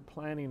when we're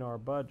planning our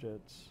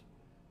budgets,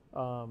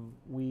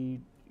 we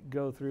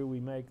go through,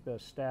 we make the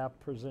staff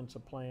presents a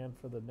plan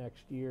for the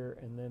next year,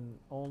 and then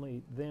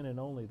only then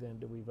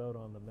do we vote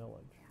on the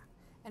millage.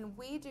 And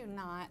we do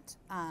not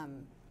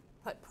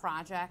put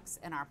projects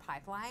in our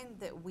pipeline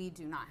that we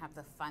do not have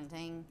the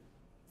funding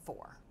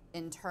for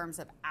in terms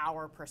of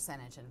our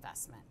percentage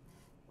investment.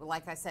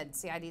 Like I said,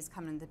 CIDs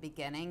come in the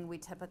beginning. We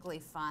typically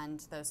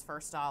fund those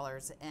first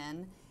dollars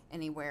in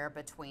anywhere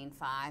between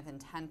 5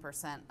 and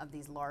 10% of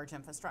these large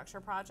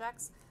infrastructure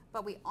projects.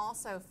 But we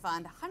also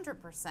fund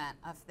 100%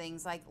 of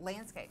things like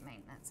landscape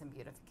maintenance and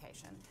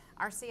beautification.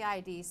 Our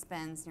CID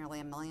spends nearly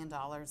 $1 million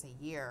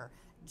a year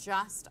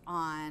just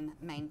on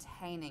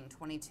maintaining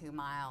 22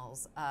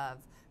 miles of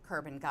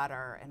curb and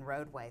gutter and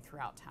roadway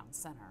throughout town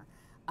center.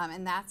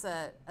 And that's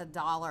a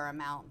dollar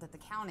amount that the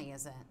county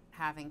isn't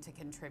having to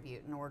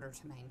contribute in order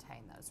to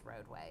maintain those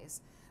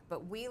roadways.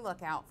 But we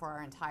look out for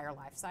our entire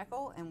life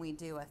cycle, and we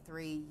do a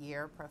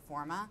 3-year pro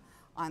forma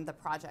on the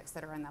projects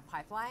that are in the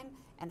pipeline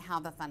and how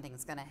the funding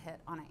is going to hit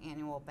on an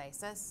annual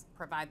basis,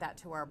 provide that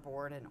to our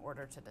board in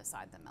order to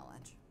decide the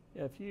millage.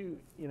 Yeah, if you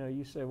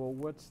say, well,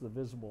 what's the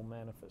visible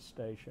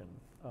manifestation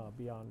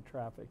beyond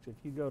traffic? If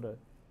you go to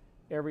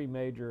every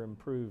major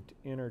improved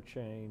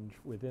interchange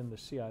within the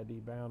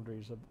CID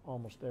boundaries of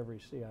almost every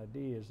CID,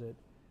 is that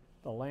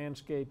the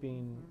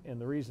landscaping,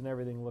 and the reason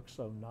everything looks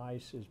so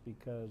nice is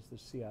because the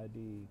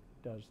CID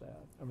does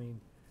that. I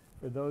mean,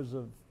 for those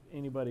of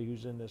anybody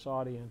who's in this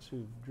audience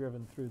who've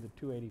driven through the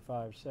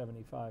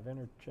 285-75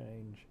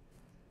 interchange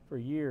for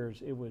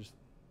years,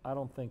 I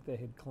don't think they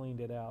had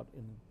cleaned it out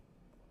in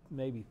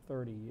maybe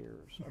 30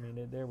 years. I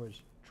mean, there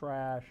was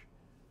trash,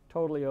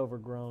 totally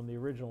overgrown, the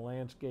original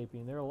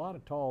landscaping. There are a lot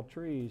of tall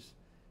trees,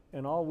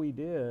 and all we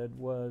did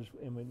was,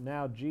 and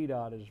now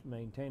GDOT is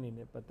maintaining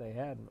it, but they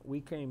hadn't. We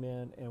came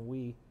in and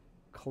we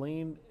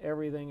cleaned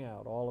everything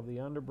out, all of the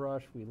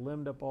underbrush, we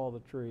limbed up all the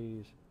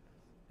trees,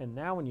 and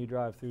now when you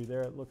drive through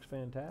there, it looks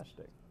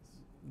fantastic.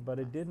 But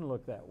it didn't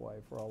look that way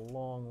for a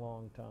long,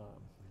 long time.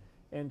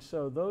 And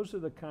so those are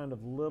the kind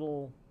of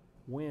little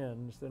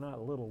wins. They're not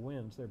little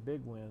wins, they're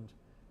big wins.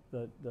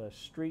 The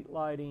street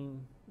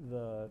lighting,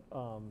 the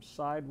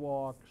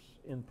sidewalks.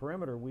 In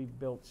perimeter, we've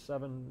built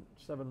seven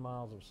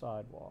miles of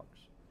sidewalks.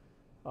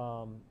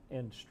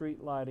 And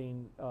street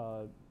lighting,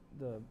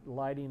 the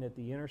lighting at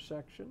the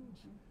intersections,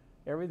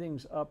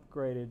 everything's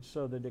upgraded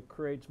so that it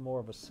creates more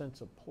of a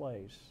sense of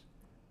place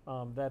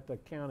that the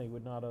county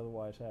would not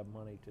otherwise have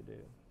money to do.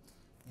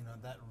 You know,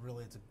 that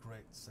really is a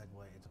great segue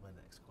into my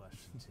next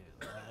question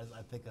too.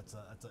 I think it's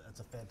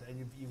a fantastic, and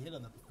you hit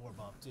on that before,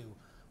 Bob, too.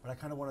 But I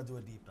kind of want to do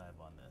a deep dive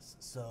on this.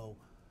 So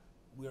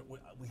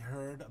we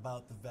heard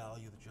about the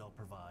value that you all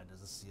provide as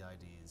the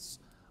CIDs.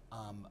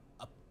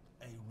 A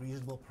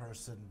reasonable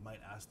person might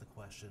ask the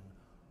question,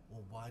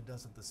 well, why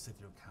doesn't the city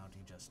or county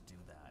just do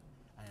that?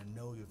 And I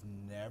know you've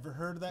never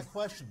heard that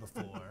question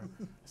before.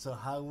 So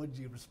how would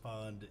you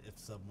respond if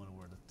someone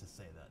were to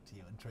say that to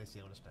you? And Tracy,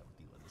 I want to start with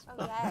you on this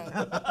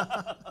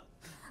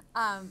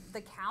one.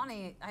 The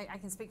county, I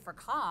can speak for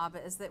Cobb,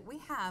 is that we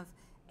have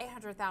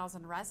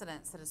 800,000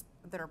 residents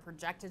that are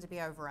projected to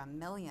be over 1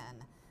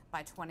 million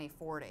by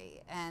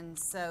 2040. And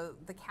so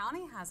the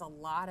county has a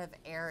lot of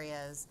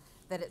areas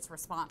that it's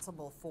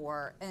responsible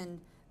for,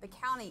 and the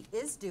county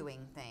is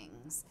doing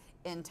things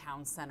in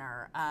town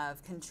center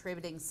of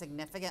contributing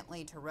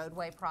significantly to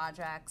roadway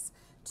projects,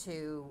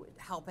 to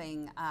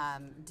helping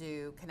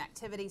do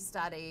connectivity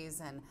studies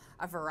and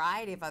a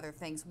variety of other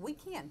things. We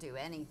can't do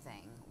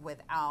anything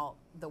without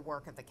the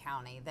work of the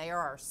county. They are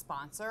our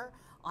sponsor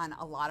on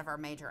a lot of our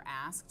major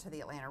asks to the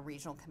Atlanta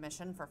Regional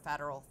Commission for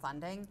federal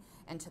funding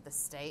and to the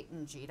state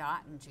and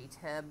GDOT and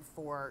GTIB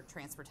for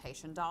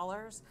transportation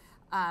dollars.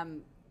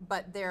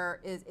 But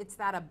it's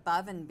that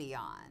above and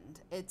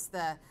beyond.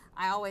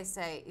 I always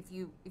say, if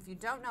you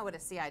don't know what a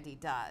CID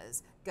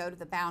does, go to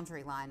the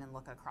boundary line and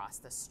look across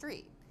the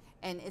street.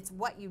 And it's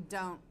what you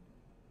don't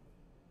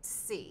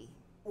see,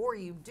 or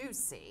you do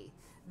see,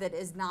 that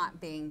is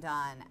not being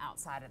done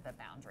outside of the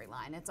boundary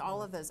line. It's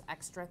all of those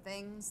extra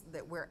things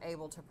that we're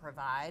able to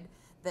provide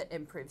that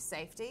improve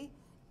safety,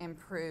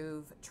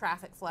 improve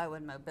traffic flow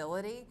and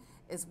mobility,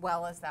 as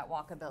well as that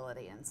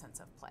walkability and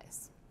sense of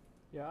place.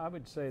 Yeah, I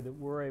would say that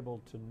we're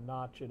able to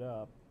notch it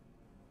up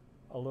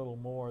a little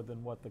more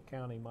than what the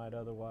county might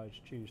otherwise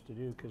choose to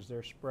do, because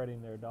they're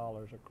spreading their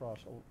dollars across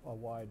a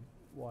wide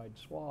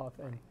swath.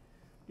 And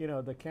you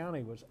know, the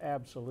county was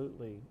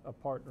absolutely a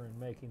partner in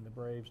making the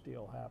Braves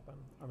deal happen.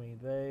 I mean,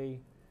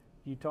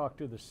 you talk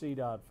to the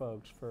CDOT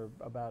folks for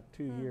about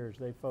 2 years,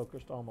 they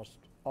focused almost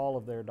all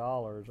of their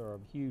dollars, or a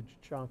huge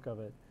chunk of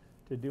it,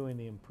 to doing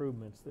the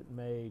improvements that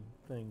made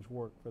things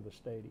work for the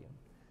stadium.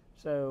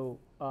 So,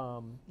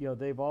 you know,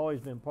 they've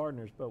always been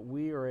partners, but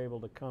we are able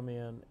to come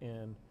in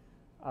and,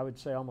 I would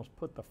say, almost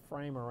put the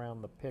frame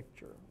around the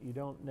picture. You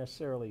don't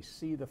necessarily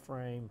see the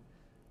frame,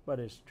 but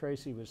as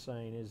Tracy was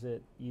saying, is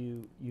that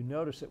you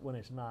notice it when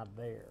it's not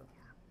there.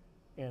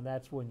 And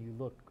that's when you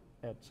look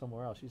at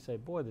somewhere else. You say,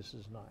 boy, this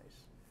is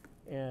nice.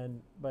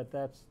 But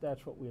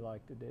that's what we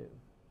like to do.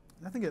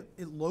 I think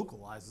it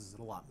localizes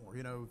it a lot more.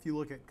 You know, if you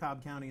look at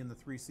Cobb County and the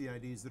 3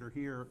 CIDs that are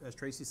here, as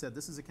Tracy said,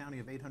 this is a county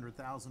of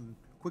 800,000,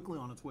 quickly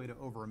on its way to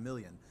over 1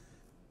 million.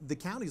 The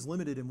county's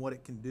limited in what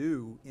it can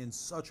do in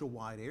such a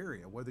wide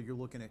area, whether you're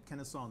looking at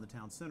Kennesaw in the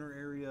town center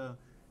area,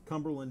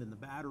 Cumberland in the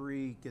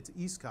Battery, get to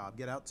East Cobb,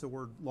 get out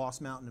toward Lost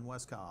Mountain and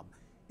West Cobb.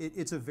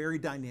 It's a very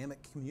dynamic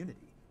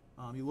community.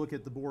 You look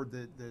at the board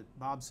that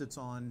Bob sits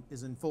on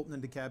is in Fulton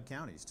and DeKalb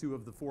counties, 2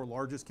 of the 4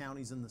 largest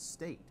counties in the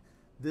state.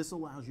 This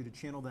allows you to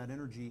channel that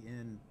energy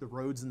in the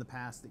roads in the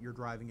past that you're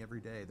driving every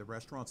day, the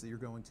restaurants that you're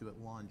going to at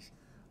lunch,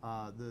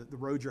 the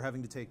roads you're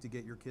having to take to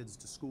get your kids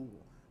to school.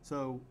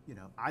 So, you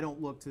know, I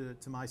don't look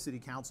to my city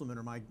councilman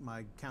or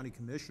my county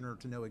commissioner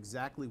to know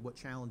exactly what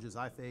challenges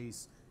I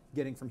face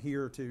getting from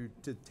here to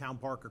Town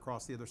Park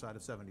across the other side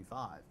of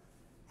 75.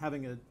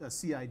 Having a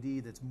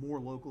CID that's more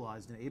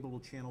localized and able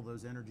to channel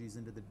those energies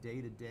into the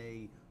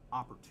day-to-day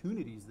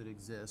opportunities that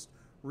exist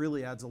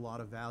really adds a lot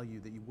of value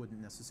that you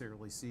wouldn't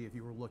necessarily see if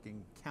you were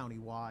looking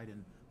county-wide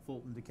in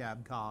Fulton,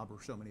 DeKalb, Cobb,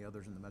 or so many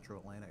others in the metro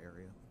Atlanta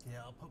area.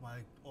 Yeah, I'll put my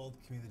old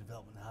community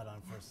development hat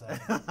on for a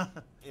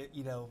second.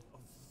 You know,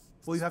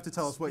 well, you have to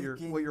tell us what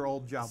your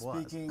old job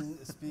was.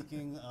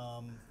 Speaking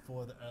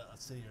for a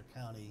city or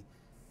county,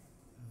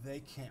 they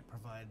can't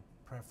provide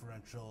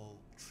preferential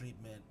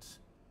treatment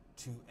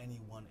to any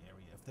one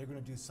area. If they're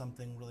going to do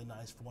something really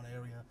nice for one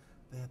area,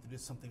 they have to do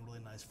something really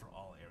nice for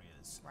all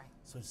areas. Right.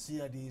 So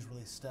CIDs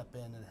really step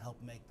in and help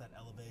make that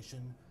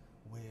elevation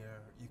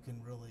where you can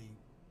really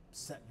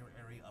set your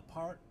area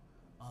apart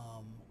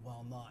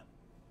while not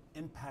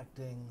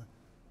impacting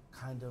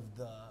kind of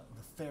the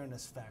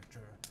fairness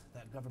factor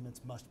that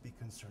governments must be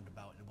concerned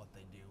about in what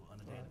they do on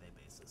a day-to-day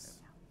basis.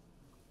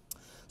 Yeah.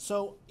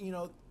 So, you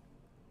know,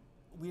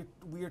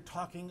 we are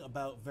talking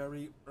about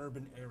very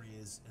urban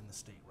areas in the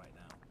state right now.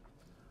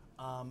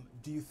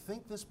 Do you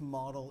think this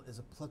model is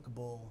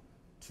applicable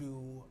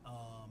to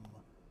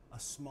a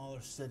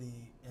smaller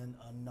city in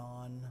a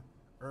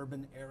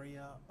non-urban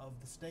area of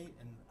the state?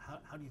 And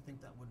how do you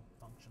think that would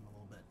function a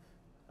little bit?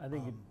 I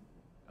think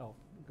oh,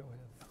 go ahead.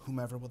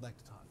 Whomever would like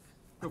to talk.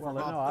 Well,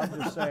 no, I'll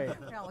just say,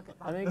 Yeah, look at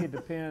I think it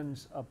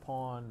depends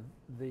upon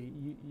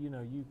you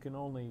know, you can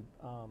only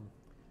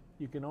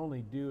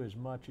do as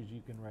much as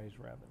you can raise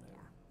revenue.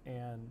 Yeah.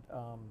 And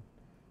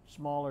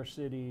smaller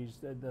cities,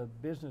 the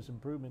business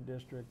improvement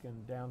district in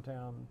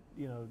downtown,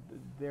 you know,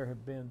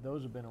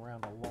 those have been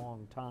around a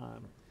long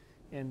time.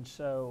 And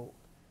so,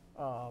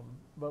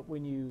 but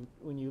when you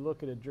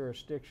look at a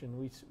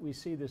jurisdiction, we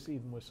see this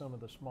even with some of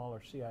the smaller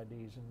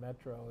CIDs in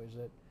Metro, is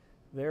that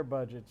their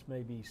budgets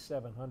may be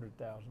 $700,000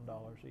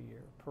 a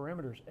year.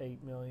 Perimeter's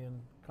 $8 million,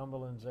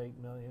 Cumberland's $8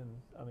 million,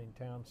 I mean,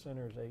 Town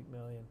Center's $8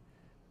 million.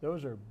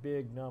 Those are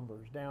big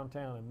numbers.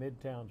 Downtown and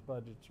Midtown's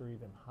budgets are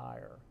even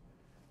higher.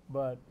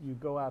 But you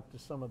go out to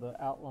some of the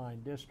outlying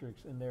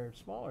districts and they're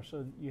smaller,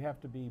 so you have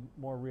to be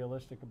more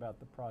realistic about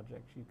the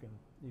projects you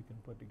can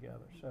put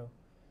together. So,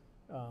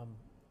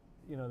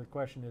 you know, the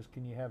question is,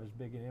 can you have as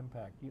big an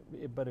impact?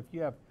 But if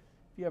you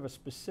have a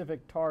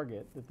specific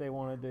target that they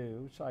want to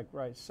do, it's like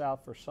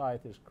South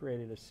Forsyth has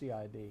created a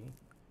CID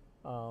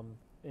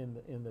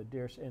in the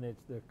Deer, and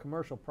it's the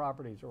commercial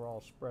properties are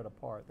all spread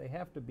apart. They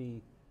have to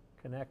be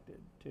connected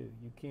too.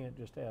 You can't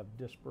just have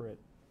disparate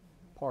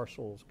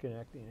parcels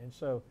connecting. And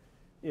so,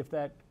 if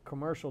that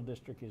commercial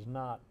district is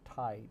not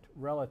tight,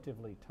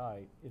 relatively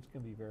tight, it's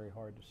going to be very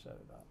hard to set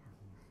it up.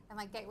 And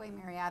like Gateway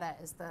Marietta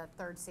is the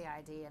 3rd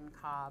CID in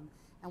Cobb,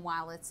 and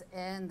while it's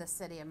in the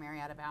city of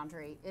Marietta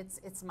boundary,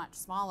 it's much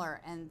smaller,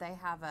 and they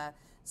have a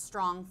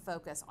strong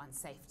focus on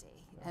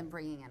safety and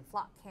bringing in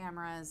flock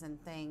cameras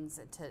and things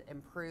to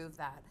improve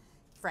that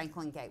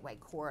Franklin Gateway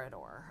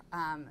corridor.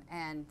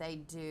 And they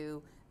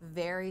do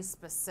very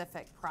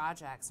specific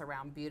projects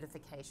around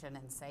beautification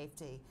and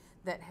safety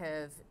that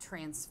have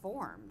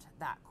transformed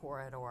that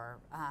corridor.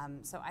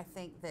 So I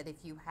think that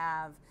if you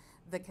have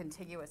the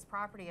contiguous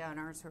property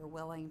owners who are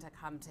willing to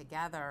come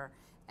together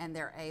and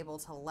they're able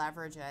to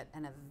leverage it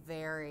in a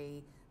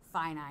very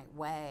finite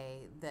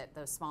way, that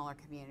those smaller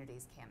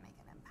communities can make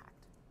an impact.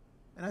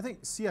 And I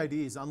think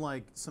CIDs,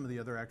 unlike some of the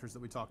other actors that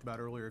we talked about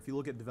earlier, if you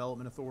look at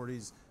development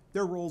authorities,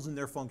 their roles and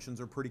their functions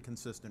are pretty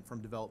consistent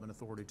from development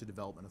authority to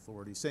development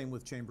authority. Same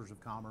with chambers of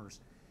commerce.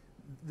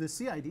 The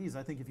CIDs,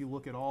 I think if you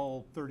look at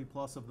all 30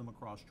 plus of them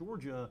across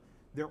Georgia,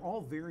 they're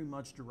all very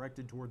much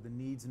directed toward the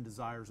needs and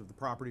desires of the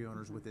property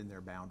owners within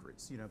their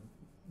boundaries. You know,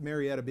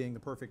 Marietta being the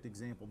perfect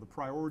example, the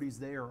priorities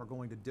there are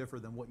going to differ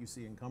than what you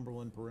see in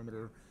Cumberland,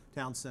 Perimeter,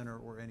 Town Center,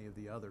 or any of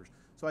the others.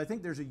 So I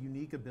think there's a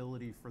unique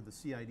ability for the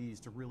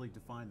CIDs to really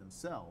define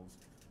themselves.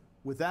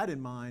 With that in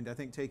mind, I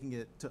think taking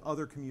it to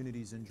other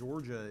communities in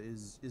Georgia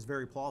is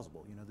very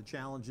plausible. You know, the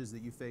challenges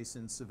that you face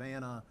in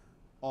Savannah,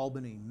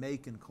 Albany,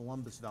 Macon,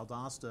 Columbus,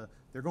 Valdosta,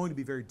 they're going to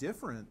be very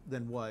different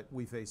than what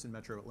we face in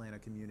Metro Atlanta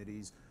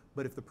communities.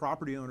 But if the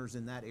property owners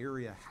in that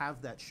area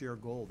have that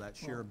shared goal, that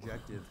shared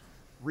objective,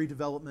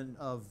 redevelopment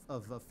of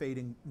a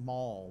fading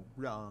mall,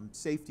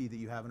 safety that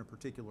you have in a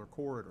particular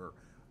corridor,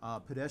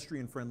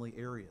 pedestrian-friendly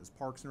areas,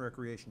 parks and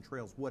recreation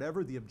trails,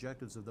 whatever the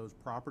objectives of those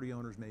property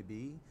owners may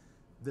be,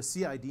 the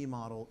CID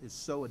model is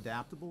so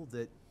adaptable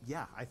that,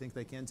 yeah, I think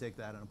they can take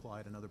that and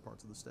apply it in other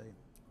parts of the state.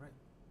 Great.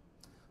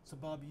 So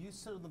Bob, you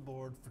sit on the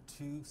board for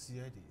 2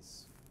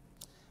 CIDs.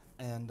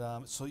 And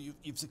so you've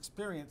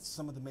experienced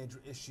some of the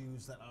major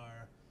issues that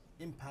are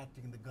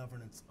impacting the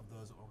governance of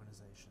those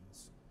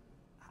organizations.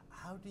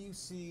 How do you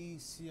see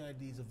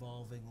CIDs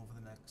evolving over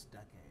the next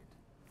decade?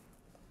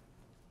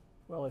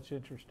 Well, it's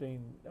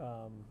interesting.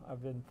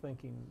 I've been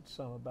thinking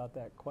some about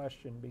that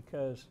question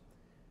because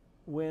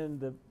when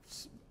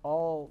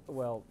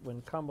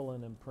when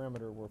Cumberland and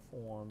Perimeter were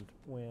formed,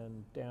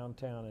 when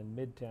Downtown and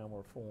Midtown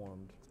were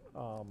formed,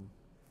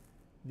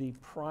 the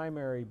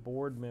primary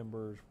board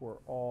members were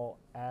all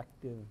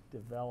active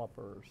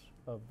developers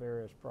of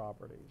various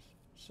properties.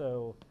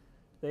 So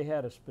they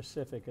had a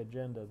specific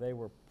agenda. They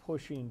were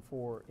pushing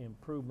for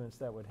improvements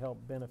that would help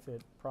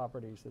benefit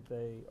properties that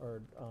they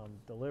are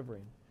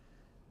delivering.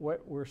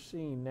 What we're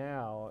seeing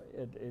now,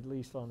 at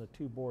least on the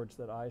 2 boards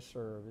that I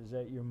serve, is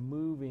that you're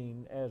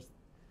moving as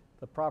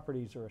the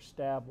properties are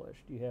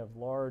established. You have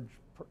large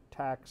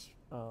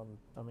tax-paying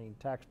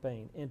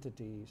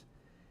entities.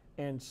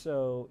 And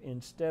so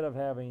instead of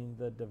having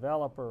the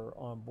developer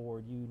on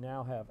board, you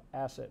now have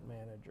asset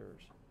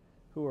managers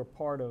who are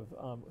part of,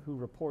 who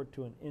report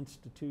to an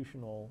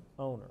institutional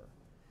owner.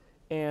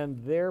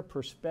 And their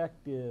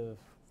perspective,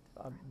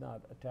 I'm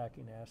not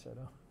attacking asset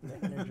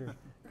managers,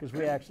 because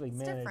we actually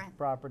manage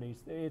properties.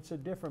 It's a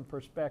different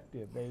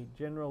perspective. They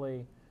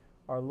generally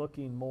are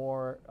looking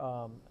more,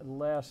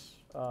 less,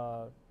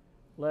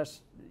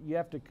 you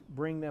have to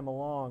bring them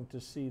along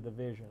to see the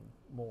vision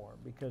more,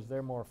 because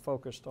they're more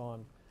focused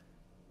on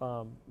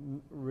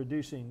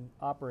reducing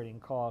operating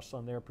costs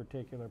on their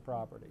particular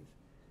properties.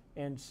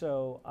 And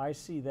so I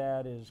see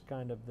that as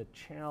kind of the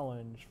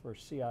challenge for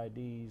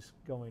CIDs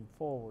going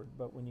forward.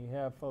 But when you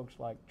have folks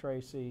like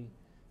Tracy,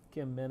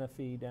 Kim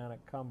Menifee down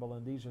at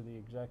Cumberland, these are the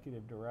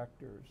executive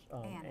directors.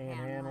 Ann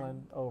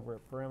Hanlon over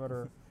at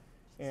Perimeter,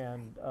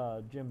 and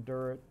Jim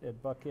Durrett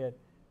at Buckhead.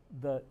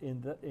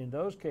 In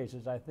those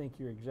cases, I think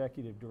your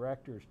executive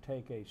directors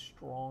take a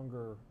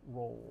stronger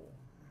role,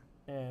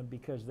 and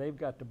because they've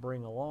got to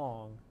bring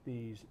along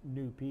these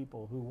new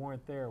people who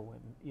weren't there when,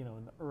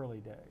 in the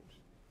early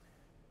days.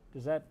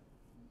 Does that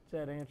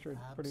answer it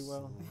pretty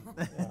well?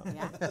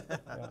 Yeah.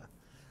 Yeah.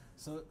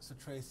 So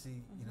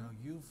Tracy,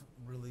 you've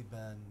really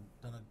done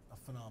a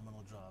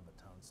phenomenal job at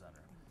Town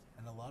Center,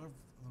 and a lot of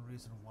the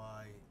reason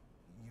why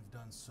you've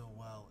done so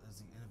well is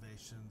the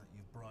innovation that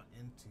you've brought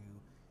into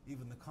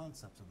even the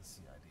concepts of the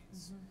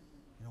CIDs.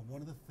 Mm-hmm.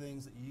 One of the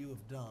things that you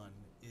have done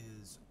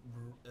is,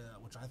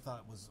 which I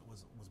thought was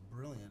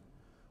brilliant,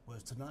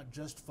 was to not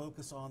just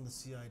focus on the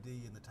CID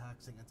and the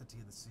taxing entity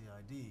of the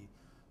CID,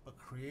 but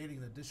creating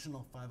an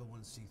additional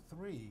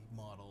 501c3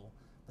 model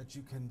that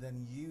you can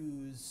then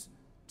use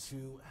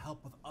to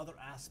help with other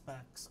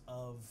aspects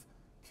of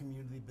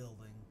community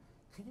building.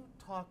 Can you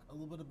talk a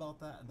little bit about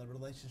that and the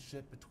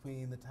relationship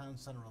between the Town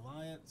Center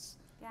Alliance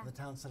and the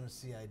Town Center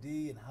CID,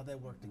 and how they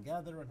work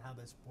together and how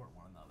they support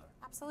one another?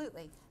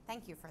 Absolutely.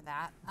 Thank you for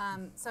that.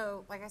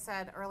 So like I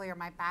said earlier,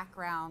 my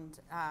background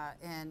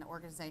in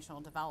organizational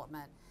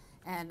development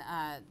and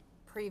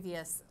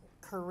previous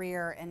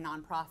career in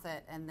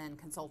nonprofit and then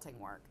consulting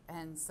work.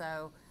 And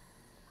so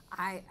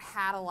I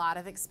had a lot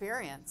of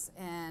experience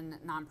in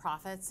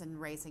nonprofits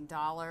and raising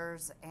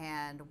dollars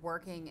and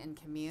working in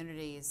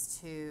communities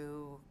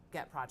to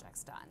get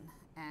projects done.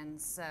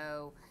 And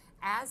so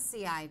as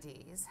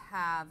CIDs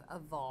have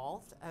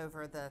evolved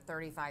over the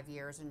 35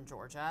 years in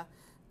Georgia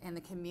and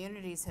the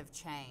communities have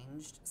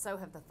changed, so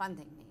have the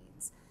funding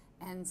needs.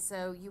 And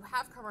so you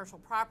have commercial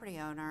property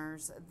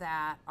owners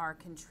that are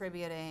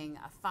contributing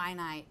a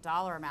finite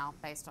dollar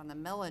amount based on the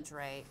millage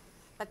rate,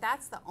 but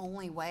that's the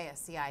only way a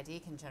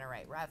CID can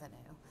generate revenue.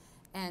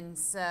 And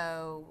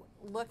so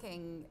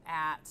looking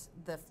at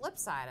the flip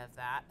side of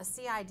that, a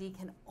CID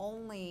can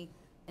only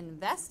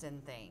invest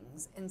in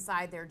things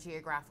inside their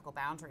geographical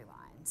boundary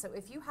line. So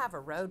if you have a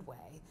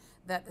roadway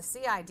that the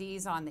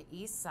CID's on the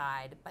east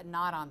side but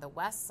not on the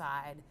west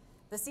side,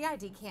 the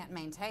CID can't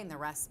maintain the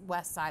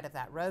west side of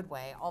that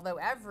roadway, although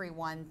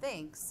everyone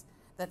thinks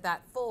that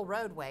that full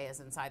roadway is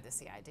inside the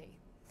CID.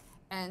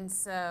 And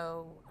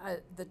so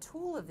the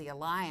tool of the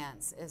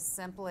Alliance is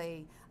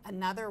simply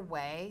another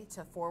way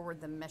to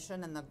forward the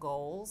mission and the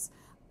goals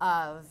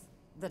of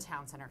the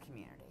Town Center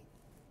community.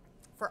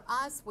 For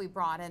us, we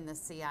brought in the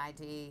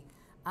CID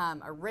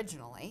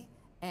originally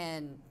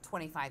and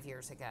 25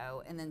 years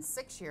ago, and then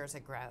 6 years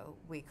ago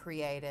we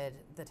created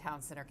the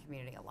Town Center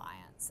Community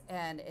Alliance,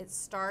 and it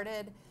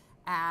started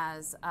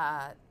as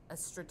a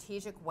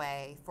strategic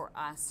way for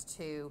us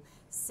to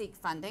seek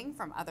funding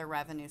from other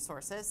revenue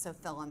sources, so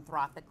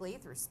philanthropically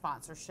through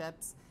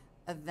sponsorships,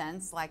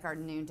 events like our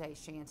Noonday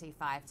Shanty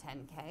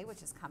 510K,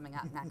 which is coming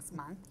up next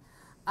month,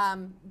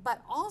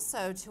 but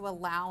also to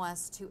allow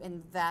us to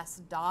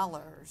invest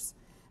dollars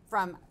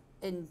from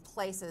in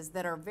places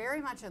that are very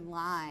much in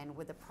line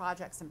with the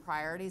projects and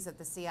priorities of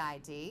the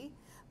CID,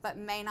 but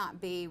may not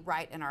be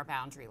right in our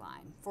boundary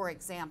line. For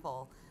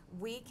example,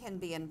 we can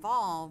be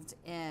involved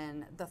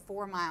in the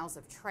 4 miles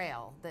of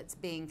trail that's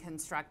being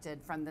constructed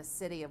from the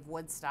city of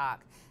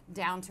Woodstock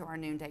down to our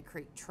Noonday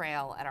Creek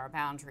Trail at our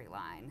boundary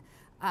line.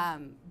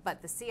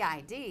 But the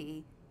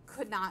CID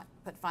could not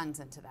put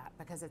funds into that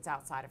because it's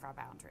outside of our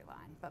boundary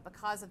line. But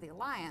because of the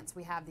Alliance,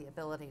 we have the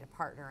ability to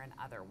partner in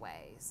other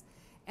ways.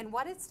 And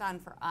what it's done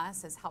for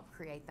us is help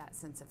create that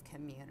sense of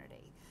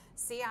community.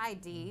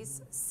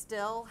 CIDs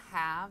still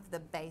have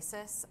the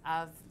basis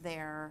of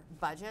their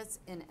budgets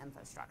in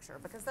infrastructure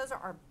because those are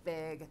our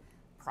big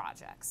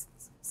projects.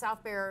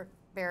 South Barrett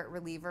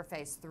Reliever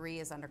Phase 3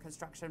 is under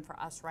construction for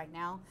us right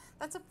now.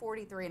 That's a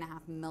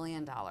 $43.5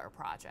 million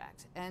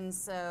project. And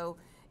so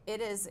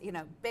it is,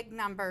 big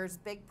numbers,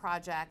 big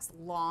projects,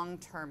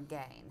 long-term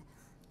gain.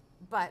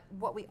 But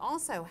what we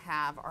also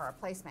have are our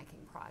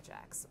placemaking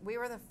projects. We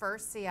were the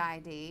first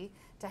CID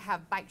to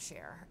have bike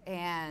share,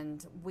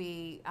 and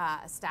we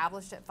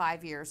established it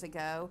 5 years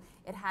ago.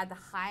 It had the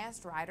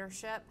highest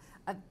ridership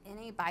of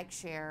any bike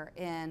share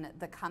in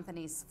the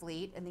company's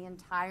fleet in the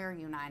entire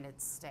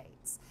United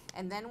States.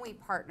 And then we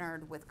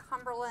partnered with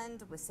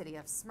Cumberland, with City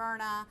of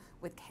Smyrna,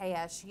 with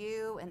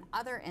KSU, and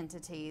other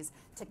entities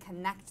to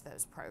connect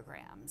those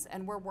programs.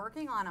 And we're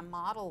working on a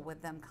model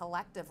with them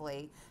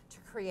collectively to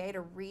create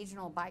a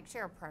regional bike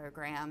share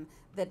program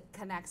that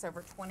connects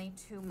over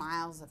 22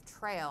 miles of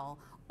trail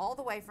all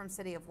the way from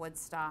City of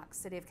Woodstock,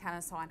 City of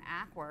Kennesaw, and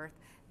Ackworth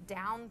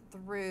down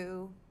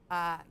through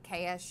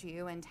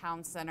KSU and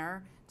Town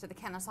Center to the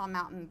Kennesaw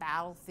Mountain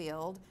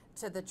Battlefield,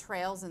 to the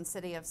trails in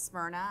City of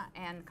Smyrna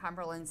and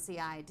Cumberland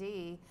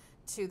CID,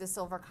 to the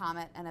Silver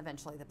Comet, and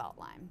eventually the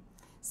Beltline.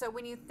 So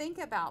when you think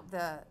about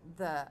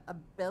the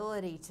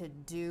ability to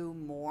do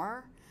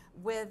more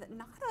with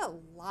not a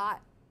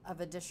lot of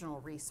additional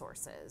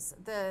resources,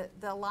 the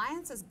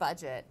Alliance's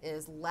budget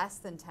is less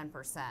than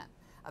 10%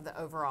 of the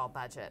overall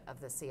budget of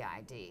the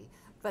CID.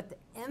 But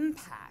the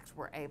impact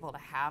we're able to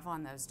have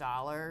on those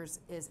dollars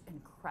is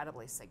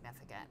incredibly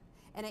significant.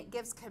 And it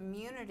gives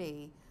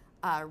community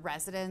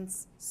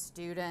residents,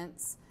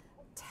 students,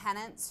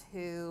 tenants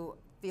who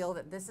feel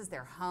that this is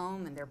their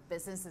home and their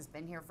business has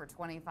been here for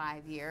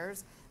 25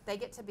 years, they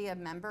get to be a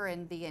member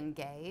and be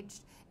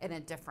engaged in a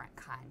different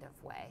kind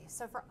of way.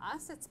 So for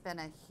us, it's been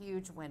a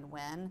huge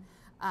win-win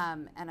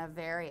and a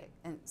very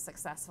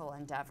successful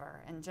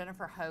endeavor. And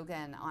Jennifer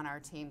Hogan on our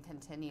team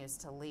continues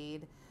to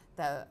lead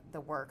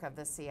the work of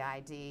the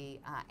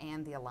CID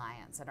and the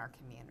Alliance in our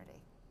community.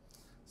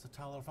 So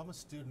Tyler, if I'm a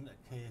student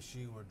at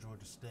KSU or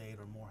Georgia State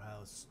or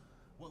Morehouse,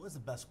 what was the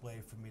best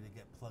way for me to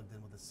get plugged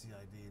in with the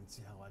CID and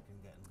see how I can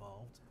get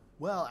involved?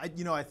 Well,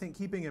 I think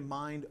keeping in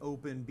mind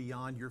open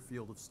beyond your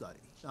field of study.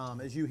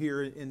 As you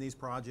hear in these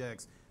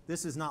projects,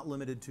 this is not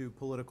limited to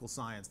political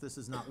science. This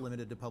is not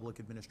limited to public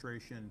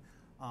administration.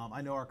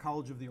 I know our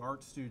College of the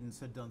Arts students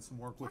had done some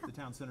work with the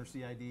Town Center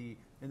CID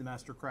in the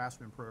Master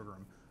Craftsman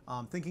program.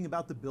 Thinking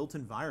about the built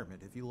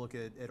environment, if you look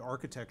at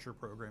architecture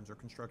programs or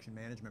construction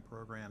management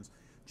programs,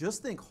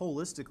 just think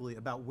holistically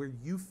about where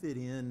you fit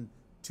in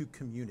to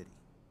community.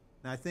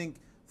 And I think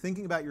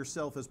thinking about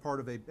yourself as part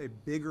of a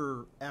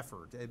bigger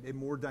effort, a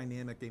more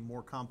dynamic, a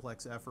more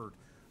complex effort,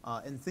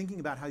 and thinking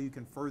about how you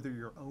can further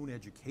your own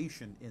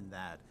education in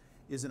that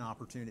is an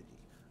opportunity.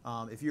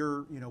 If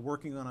you're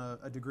working on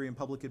a degree in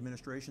public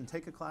administration,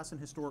 take a class in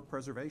historic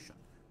preservation,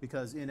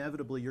 because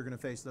inevitably you're going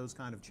to face those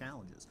kind of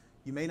challenges.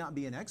 You may not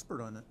be an expert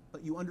on it,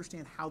 but you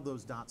understand how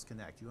those dots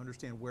connect. You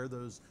understand where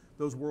those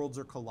worlds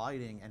are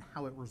colliding and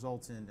how it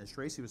results in, as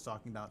Tracy was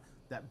talking about,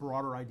 that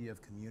broader idea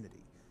of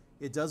community.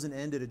 It doesn't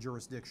end at a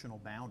jurisdictional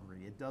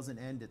boundary. It doesn't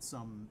end at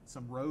some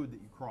road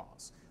that you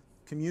cross.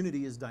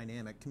 Community is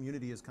dynamic.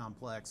 Community is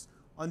complex.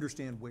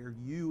 Understand where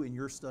you and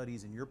your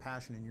studies and your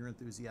passion and your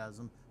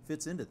enthusiasm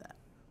fits into that.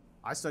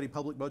 I study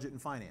public budget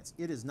and finance.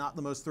 It is not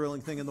the most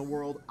thrilling thing in the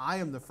world. I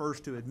am the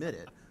first to admit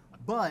it.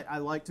 But I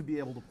like to be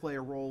able to play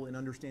a role in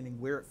understanding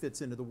where it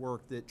fits into the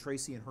work that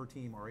Tracy and her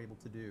team are able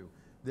to do,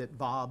 that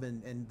Bob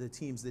and the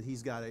teams that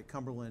he's got at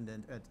Cumberland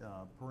and at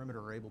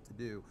Perimeter are able to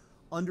do.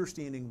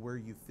 Understanding where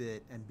you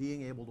fit and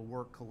being able to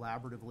work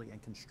collaboratively and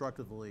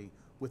constructively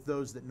with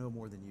those that know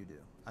more than you do.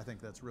 I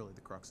think that's really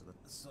the crux of it.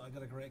 So I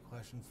got a great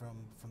question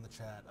from the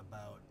chat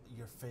about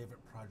your favorite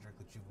project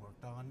that you've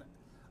worked on.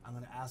 I'm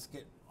going to ask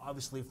it,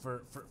 obviously,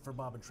 for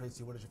Bob and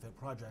Tracy, what is your favorite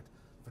project?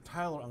 For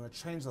Tyler, I'm going to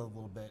change that a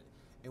little bit.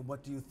 And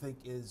what do you think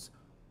is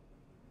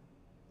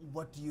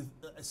what do you,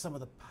 some of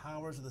the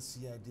powers of the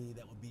CID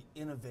that would be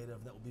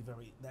innovative, that would be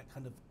that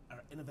kind of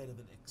are innovative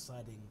and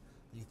exciting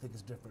that you think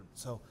is different?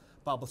 So,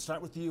 Bob, let's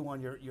start with you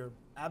on your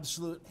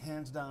absolute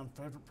hands-down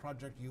favorite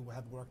project you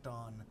have worked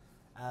on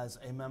as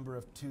a member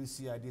of 2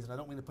 CIDs. And I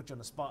don't mean to put you on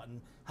the spot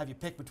and have you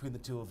pick between the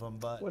 2 of them,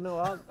 but. Well, no,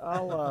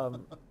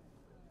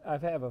 I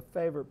have a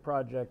favorite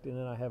project, and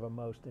then I have a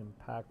most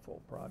impactful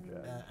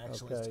project.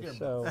 Excellent. Okay, Let's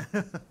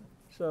hear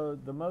so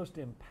the most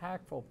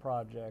impactful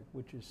project,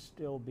 which is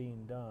still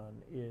being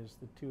done, is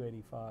the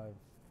 285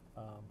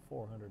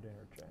 400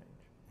 interchange.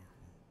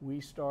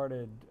 We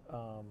started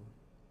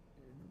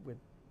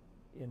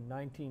in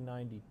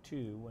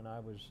 1992 when I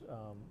was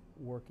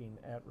working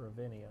at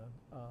Ravinia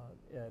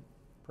at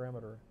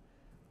Perimeter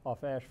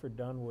off Ashford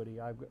Dunwoody.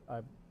 I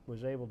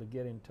was able to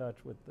get in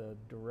touch with the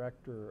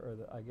director, or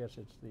I guess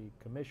it's the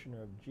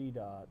commissioner of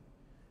GDOT,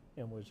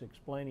 and was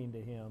explaining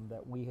to him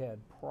that we had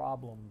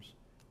problems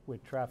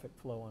with traffic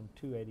flow on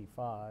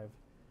 285,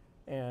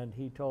 and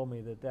he told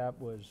me that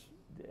was,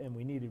 and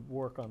we needed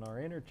work on our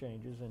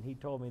interchanges, and he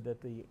told me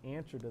that the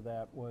answer to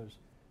that was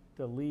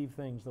to leave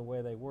things the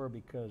way they were,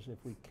 because if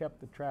we kept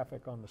the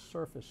traffic on the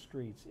surface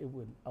streets, it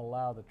would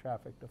allow the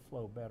traffic to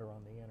flow better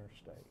on the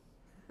interstate.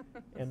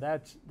 And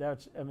that's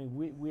I mean,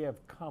 we have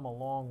come a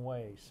long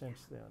way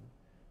since then.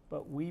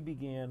 But we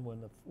began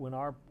when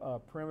our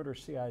Perimeter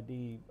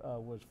CID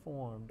was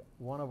formed.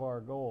 One of our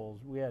goals,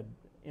 we had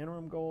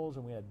interim goals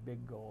and we had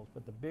big goals,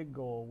 but the big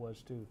goal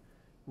was to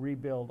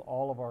rebuild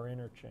all of our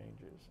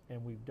interchanges,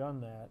 and we've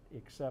done that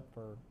except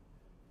for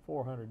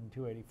 400 and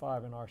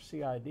 285, and our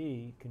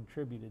CID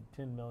contributed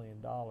 $10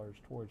 million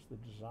towards the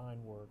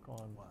design work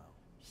on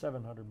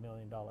 $700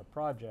 million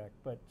project,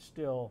 but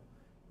still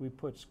we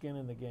put skin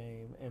in the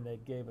game, and they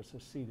gave us a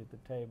seat at the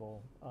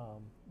table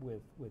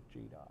with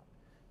GDOT.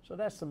 So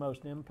that's the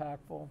most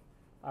impactful.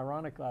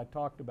 Ironically, I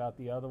talked about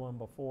the other one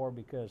before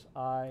because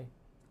I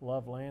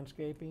love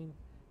landscaping,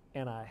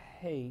 and I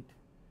hate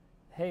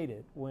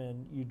it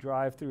when you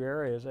drive through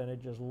areas and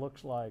it just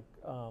looks like,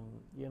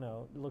 you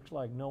know, it looks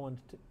like no one's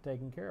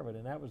taking care of it.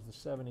 And that was the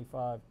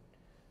 75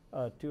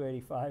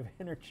 285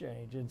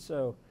 interchange. And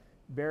so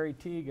Barry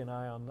Teague and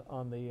I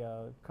on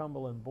the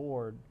Cumberland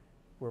board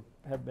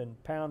have been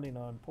pounding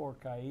on poor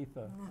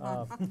Kaitha,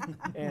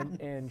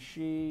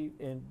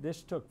 and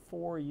this took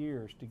 4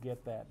 years to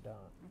get that done.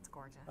 It's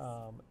gorgeous.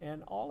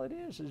 And all it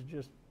is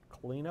just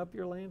clean up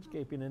your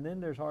landscaping, and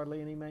then there's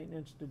hardly any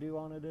maintenance to do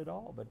on it at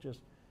all, but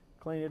just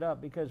clean it up,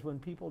 because when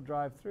people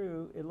drive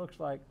through, it looks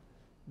like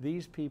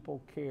these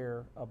people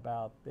care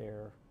about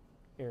their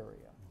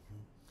area.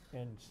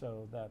 And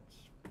so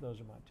those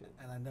are my 2.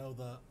 And I know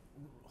the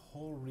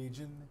whole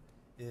region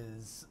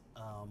is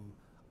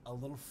a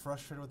little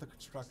frustrated with the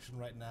construction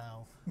right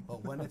now,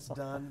 but when it's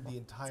done, the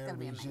entire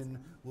region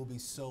will be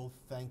so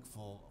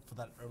thankful for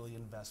that early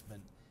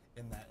investment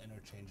in that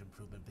interchange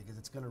improvement, because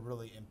it's going to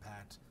really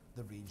impact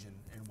the region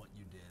and what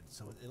you did.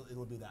 So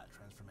it'll be that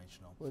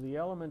transformational. Well, the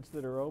elements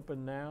that are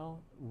open now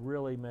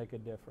really make a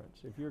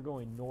difference. If you're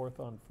going north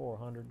on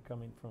 400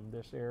 coming from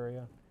this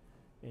area,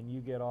 and you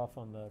get off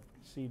on the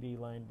CD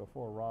lane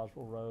before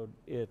Roswell Road,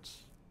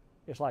 it's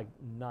like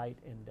night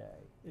and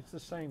day. It's the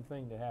same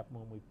thing that happened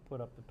when we put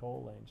up the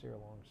toll lanes here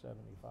along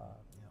 75.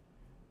 Yep.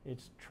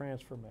 It's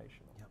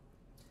transformational. Yep.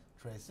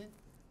 Tracy?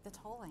 The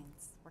toll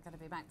lanes were going to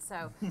be mine.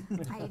 So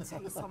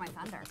you stole my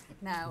thunder.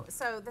 No,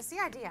 so the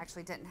CID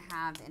actually didn't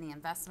have any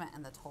investment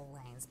in the toll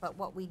lanes, but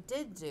what we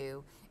did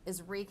do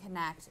is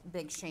reconnect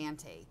Big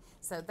Shanty.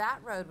 So that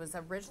road was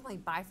originally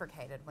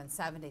bifurcated when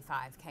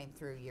 75 came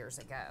through years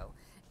ago.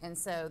 And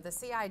so the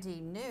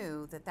CID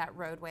knew that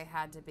roadway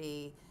had to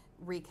be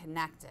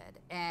reconnected.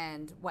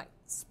 And what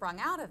sprung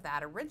out of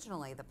that,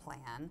 originally the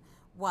plan,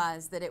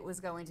 was that it was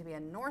going to be a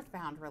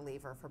northbound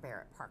reliever for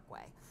Barrett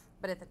Parkway.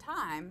 But at the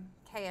time,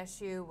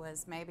 KSU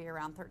was maybe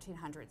around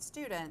 1,300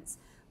 students.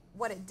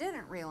 What it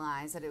didn't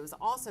realize that it was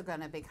also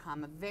going to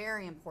become a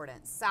very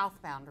important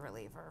southbound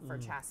reliever for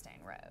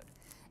Chastain Road.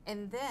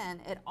 And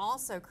then it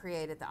also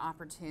created the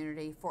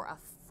opportunity for a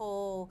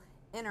full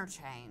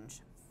interchange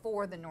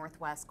for the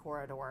Northwest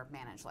Corridor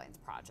Managed Lanes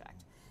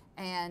project.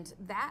 And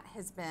that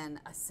has been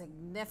a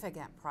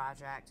significant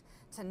project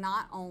to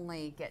not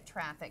only get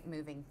traffic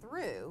moving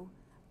through,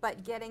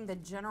 but getting the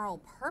general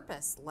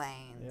purpose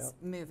lanes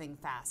moving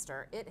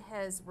faster. It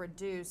has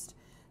reduced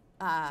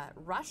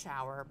rush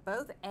hour,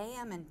 both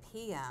AM and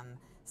PM,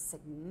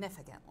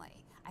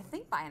 significantly. I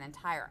think by an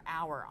entire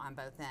hour on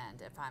both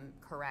ends, if I'm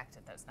correct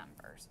at those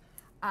numbers.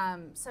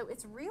 So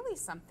it's really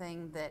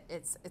something that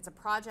it's a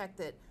project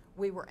that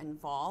we were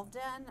involved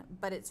in,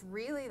 but it's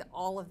really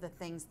all of the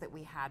things that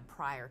we had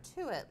prior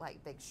to it,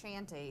 like Big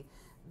Shanty,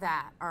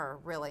 that are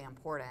really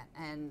important.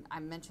 And I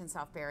mentioned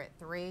South Barrett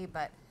 3,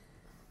 but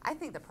I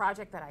think the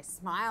project that I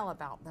smile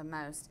about the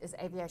most is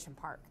Aviation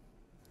Park.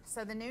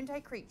 So the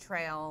Noonday Creek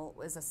Trail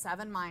is a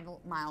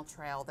 7-mile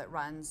trail that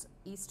runs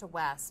east to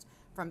west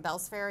from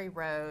Bells Ferry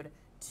Road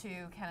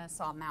to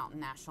Kennesaw Mountain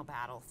National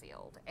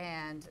Battlefield.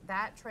 And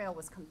that trail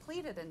was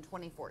completed in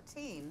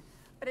 2014,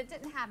 but it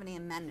didn't have any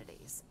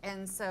amenities.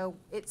 And so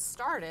it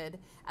started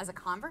as a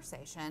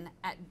conversation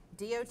at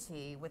DOT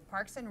with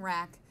Parks and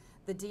Rec,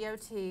 the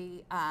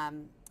DOT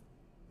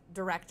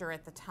director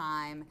at the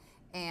time,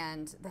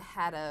 and the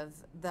head of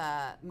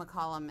the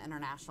McCollum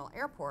International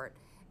Airport,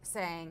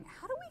 saying,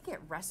 how do we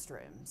get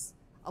restrooms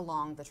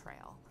along the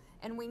trail?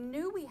 And we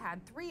knew we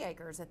had 3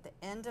 acres at the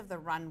end of the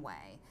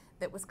runway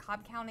that was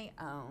Cobb County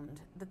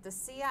owned, that the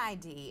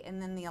CID and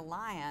then the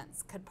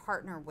Alliance could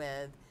partner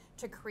with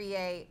to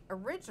create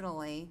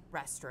originally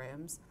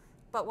restrooms.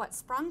 But what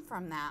sprung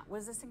from that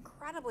was this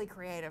incredibly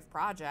creative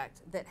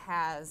project that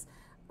has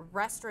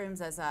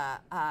restrooms as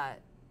a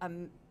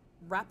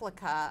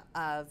replica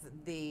of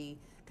the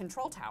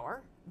control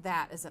tower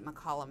that is at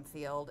McCollum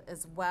Field,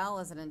 as well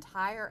as an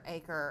entire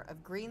acre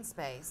of green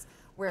space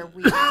where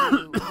we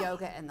do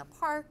yoga in the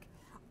park.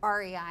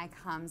 REI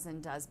comes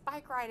and does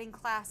bike riding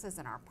classes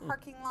in our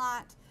parking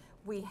lot.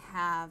 We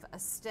have a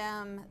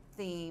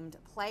STEM-themed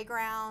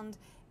playground,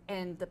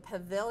 and the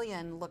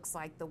pavilion looks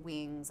like the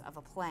wings of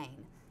a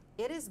plane.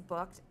 It is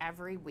booked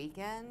every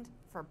weekend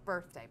for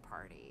birthday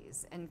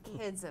parties and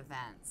kids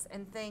events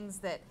and things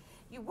that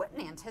you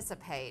wouldn't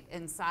anticipate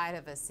inside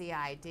of a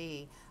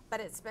CID, but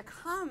it's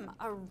become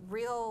a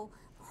real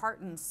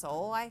heart and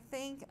soul, I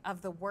think,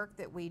 of the work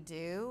that we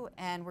do,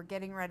 and we're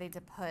getting ready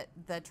to put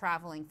the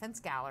traveling fence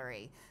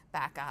gallery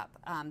back up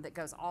that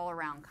goes all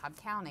around Cobb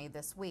County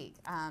this week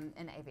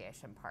in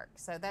Aviation Park.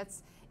 So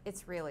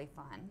it's really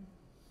fun.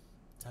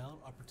 Talent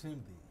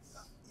opportunities.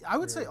 I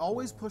would say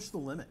always push the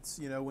limits.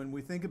 You know, when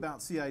we think about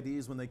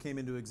CIDs, when they came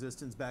into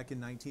existence back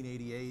in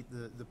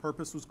 1988, the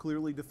purpose was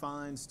clearly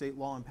defined. State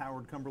law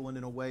empowered Cumberland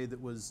in a way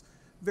that was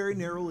very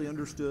narrowly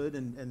understood,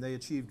 and they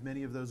achieved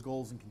many of those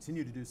goals and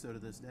continue to do so to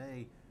this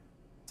day.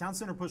 Town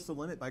Center pushed the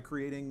limit by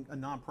creating a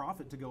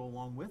nonprofit to go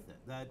along with it.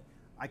 That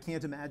I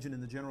can't imagine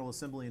in the General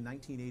Assembly in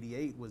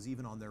 1988 was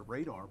even on their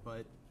radar,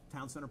 but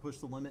Town Center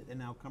pushed the limit, and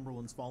now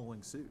Cumberland's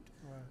following suit.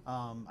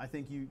 Right. I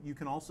think you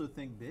can also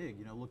think big.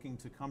 You know, looking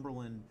to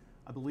Cumberland,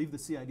 I believe the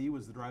CID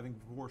was the driving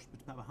force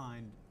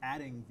behind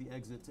adding the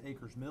exit to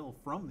Acres Mill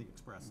from the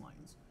express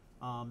lanes.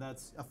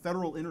 That's a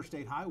federal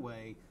interstate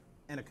highway,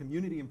 and a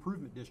community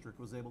improvement district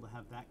was able to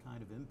have that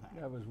kind of impact.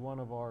 That was one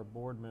of our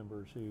board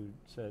members who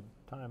said,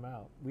 time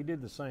out. We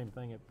did the same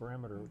thing at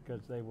Perimeter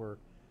because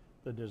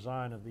the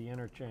design of the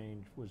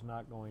interchange was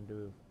not going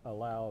to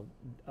allow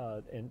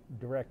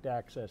direct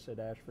access at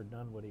Ashford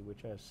Dunwoody,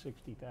 which has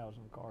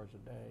 60,000 cars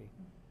a day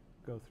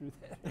go through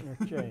that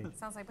interchange.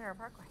 Sounds like Barrett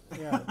Parkway.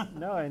 Yeah,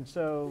 no, and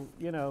so,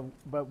 you know,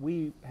 but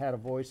we had a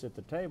voice at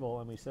the table,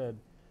 and we said,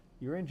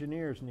 your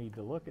engineers need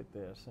to look at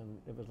this, and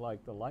it was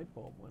like the light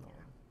bulb went on.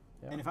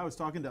 Yeah. And if I was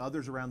talking to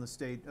others around the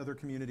state, other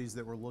communities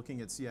that were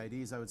looking at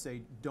CIDs, I would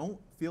say, don't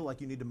feel like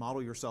you need to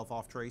model yourself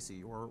off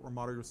Tracy or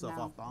model yourself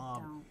off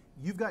Bob. Don't.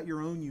 You've got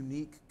your own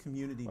unique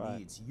community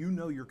needs. You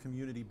know your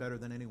community better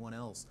than anyone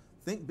else.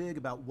 Think big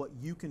about what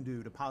you can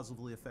do to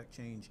positively affect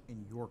change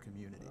in your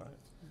community. Right.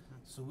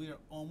 So we are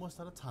almost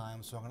out of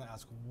time, so I'm going to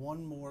ask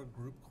one more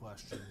group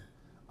question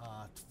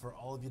for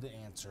all of you to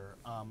answer.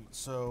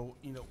 So,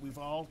 you know, we've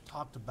all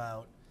talked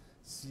about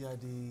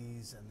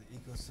CIDs and the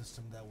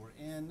ecosystem that we're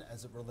in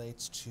as it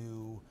relates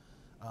to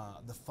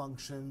the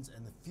functions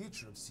and the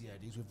future of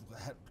CIDs. We've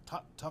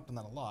talked on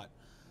that a lot.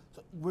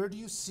 So where do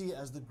you see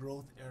as the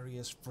growth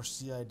areas for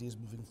CIDs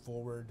moving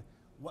forward?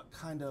 What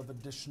kind of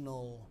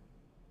additional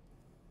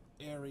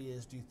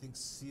areas do you think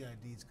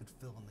CIDs could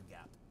fill in the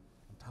gap?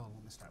 And Tyler,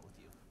 let me start with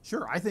you.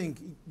 Sure, I think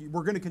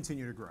we're going to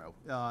continue to grow.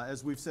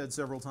 As we've said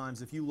several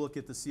times, if you look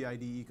at the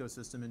CID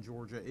ecosystem in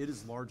Georgia, it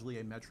is largely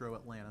a metro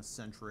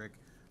Atlanta-centric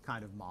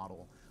kind of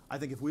model. I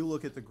think if we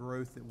look at the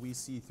growth that we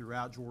see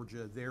throughout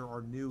Georgia, there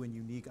are new and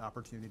unique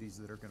opportunities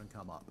that are going to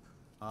come up.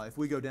 If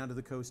we go down to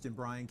the coast in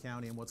Bryan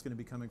County and what's going to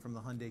be coming from the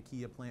Hyundai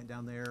Kia plant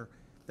down there,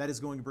 that is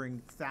going to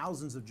bring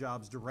thousands of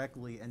jobs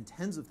directly and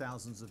tens of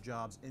thousands of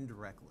jobs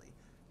indirectly.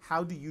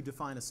 How do you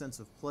define a sense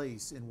of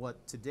place in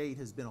what to date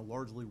has been a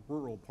largely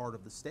rural part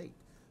of the state?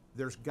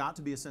 There's got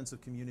to be a sense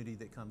of community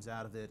that comes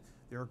out of it.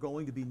 There are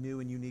going to be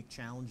new and unique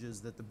challenges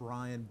that the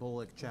Bryan,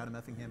 Bullock,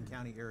 Chatham-Effingham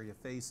County area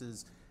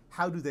faces.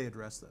 How do they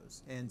address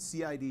those? And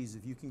CIDs,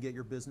 if you can get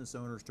your business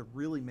owners to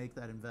really make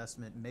that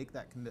investment, make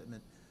that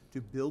commitment to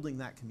building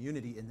that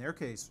community, in their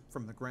case,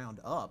 from the ground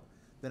up,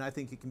 then I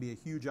think it can be a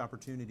huge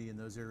opportunity in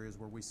those areas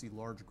where we see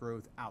large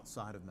growth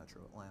outside of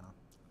Metro Atlanta.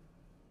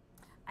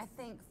 I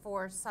think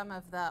for some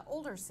of the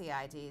older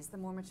CIDs, the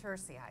more mature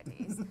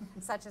CIDs,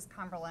 such as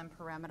Cumberland,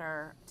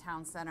 Perimeter,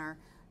 Town Center,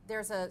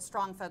 there's a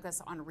strong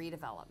focus on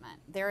redevelopment.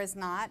 There is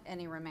not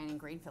any remaining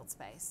greenfield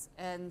space.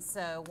 And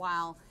so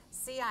while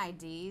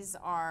CIDs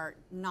are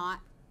not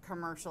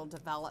commercial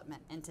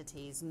development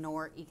entities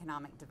nor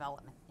economic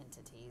development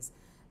entities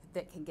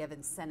that can give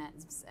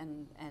incentives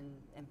and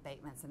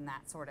abatements and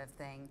that sort of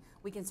thing,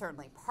 we can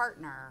certainly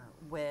partner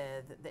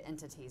with the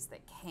entities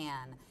that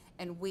can,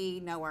 and we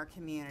know our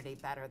community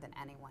better than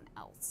anyone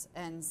else.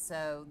 And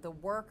so the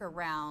work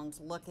around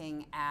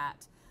looking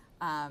at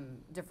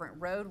different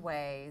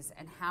roadways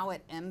and how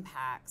it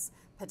impacts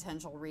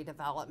potential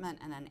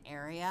redevelopment in an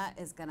area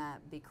is going to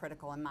be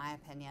critical, in my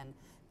opinion,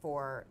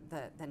 for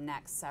the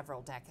next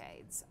several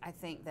decades. I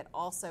think that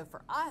also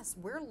for us,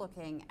 we're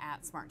looking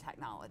at smart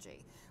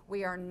technology.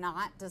 We are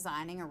not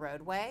designing a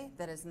roadway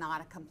that is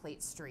not a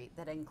complete street,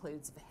 that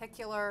includes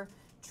vehicular,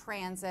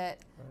 transit,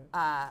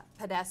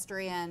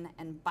 pedestrian,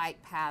 and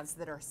bike paths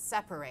that are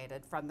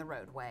separated from the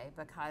roadway,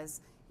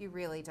 because you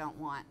really don't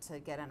want to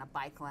get in a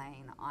bike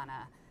lane on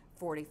a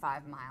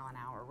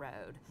 45-mile-an-hour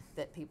road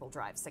that people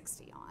drive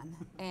 60 on.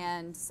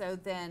 And so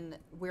then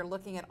we're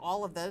looking at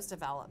all of those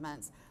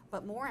developments,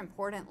 but more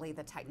importantly,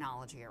 the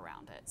technology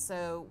around it.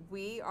 So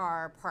we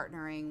are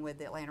partnering with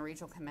the Atlanta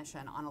Regional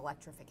Commission on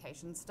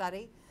electrification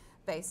study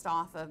based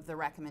off of the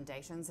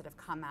recommendations that have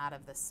come out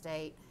of the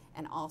state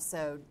and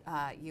also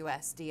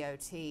US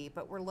DOT,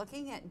 but we're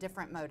looking at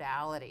different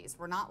modalities.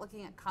 We're not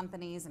looking at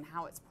companies and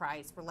how it's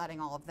priced. We're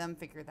letting all of them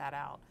figure that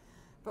out.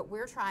 But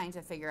we're trying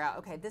to figure out,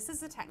 okay, this is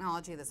the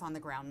technology that's on the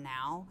ground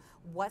now.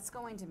 What's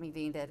going to be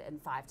needed in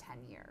 5, 10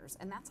 years?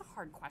 And that's a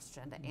hard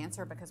question to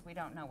answer because we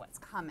don't know what's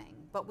coming.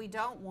 But we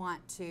don't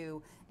want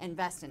to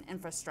invest in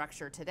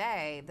infrastructure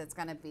today that's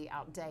going to be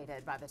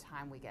outdated by the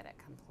time we get it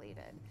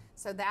completed.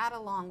 So that,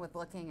 along with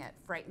looking at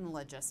freight and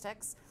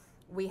logistics,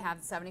 we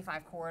have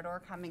 75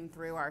 corridor coming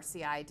through our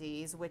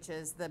CIDs, which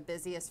is the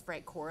busiest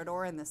freight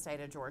corridor in the state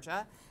of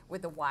Georgia.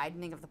 With the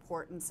widening of the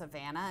port in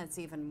Savannah, it's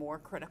even more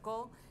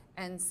critical.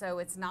 And so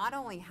it's not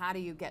only how do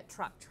you get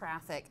truck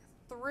traffic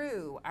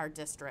through our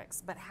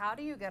districts, but how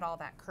do you get all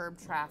that curb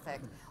traffic,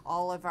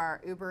 all of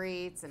our Uber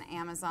Eats and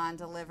Amazon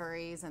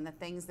deliveries and the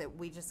things that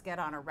we just get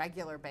on a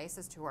regular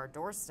basis to our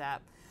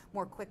doorstep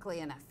more quickly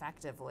and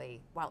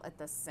effectively, while at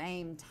the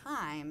same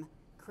time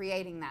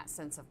creating that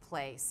sense of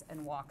place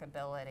and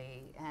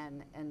walkability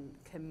and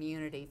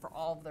community for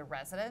all of the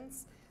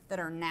residents that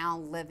are now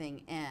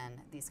living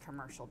in these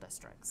commercial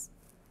districts.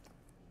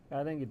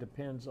 I think it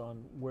depends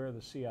on where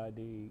the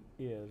CID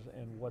is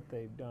and what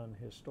they've done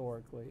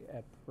historically.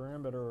 At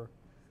Perimeter,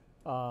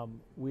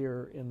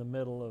 we're in the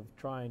middle of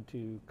trying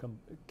to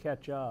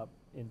catch up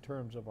in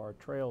terms of our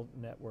trail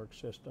network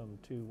system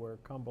to where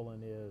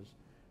Cumberland is,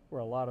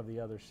 where a lot of the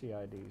other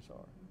CIDs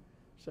are.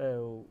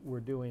 So we're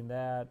doing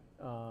that.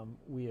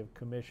 We have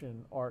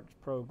commissioned arts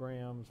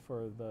programs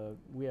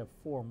we have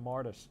 4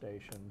 MARTA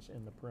stations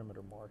in the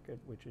Perimeter market,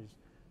 which is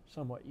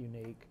somewhat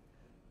unique.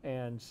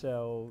 And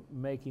so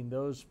making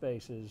those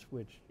spaces,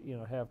 which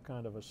have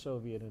kind of a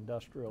Soviet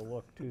industrial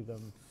look to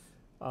them,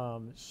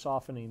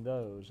 softening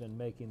those and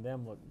making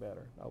them look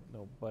better. Oh,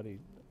 nobody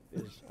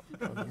is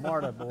on the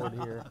MARTA board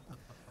here.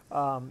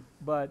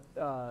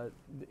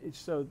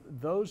 So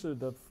those are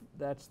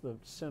that's the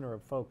center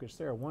of focus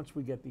there once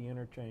we get the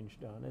interchange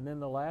done. And then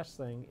the last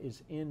thing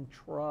is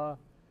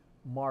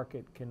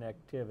intra-market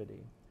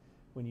connectivity.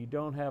 When you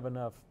don't have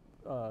enough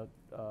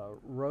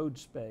road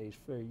space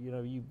for,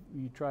 you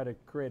try to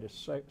create a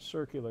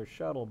circular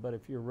shuttle, but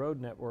if your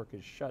road network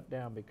is shut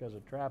down because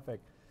of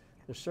traffic,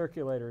 the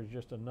circulator is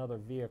just another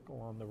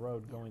vehicle on the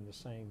road going the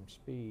same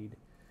speed.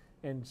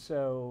 And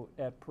so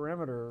at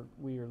Perimeter,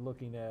 we are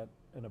looking at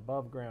an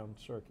above ground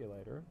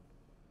circulator.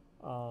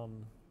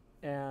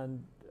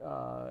 And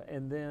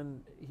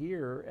then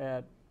here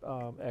at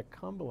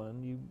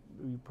Cumberland, you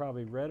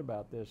probably read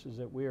about this, is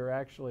that we are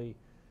actually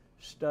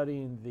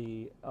studying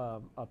the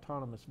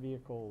autonomous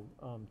vehicle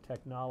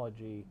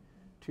technology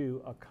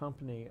to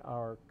accompany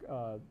our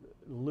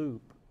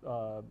loop,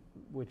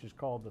 which is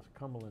called the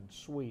Cumberland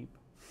Sweep,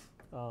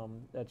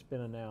 that's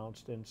been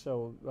announced. And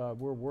so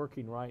we're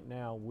working right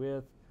now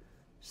with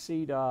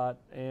CDOT,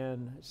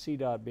 and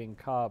CDOT being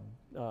Cobb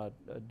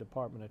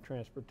Department of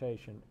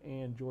Transportation,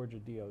 and Georgia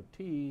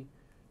DOT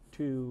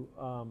to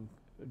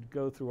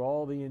go through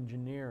all the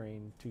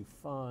engineering to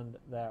fund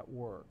that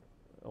work,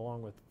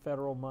 along with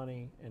federal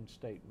money and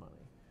state money.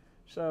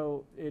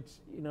 So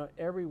it's,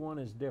 everyone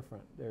is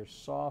different. There's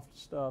soft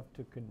stuff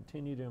to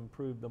continue to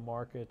improve the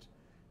markets,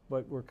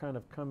 but we're kind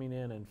of coming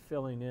in and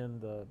filling in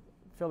the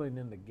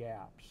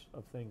gaps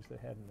of things that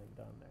hadn't been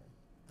done there.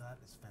 That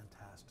is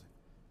fantastic.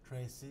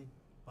 Tracy,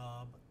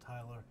 Bob,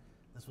 Tyler,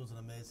 this was an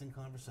amazing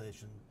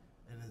conversation.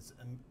 It is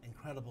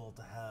incredible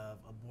to have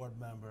a board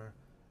member,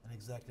 an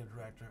executive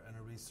director, and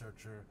a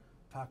researcher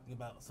talking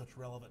about such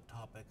relevant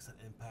topics that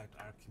impact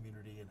our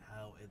community and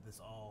how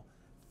this all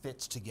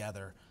fits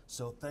together.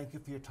 So thank you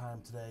for your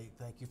time today.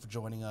 Thank you for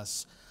joining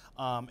us.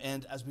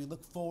 And as we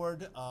look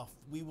forward,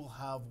 we will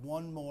have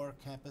one more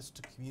campus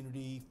to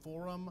community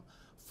forum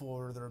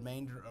for the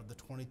remainder of the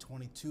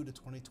 2022 to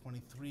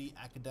 2023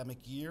 academic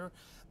year.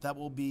 That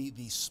will be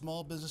the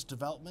Small Business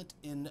Development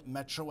in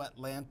Metro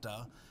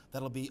Atlanta.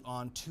 That'll be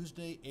on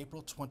Tuesday,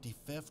 April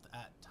 25th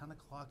at 10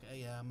 o'clock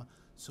a.m.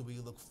 So we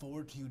look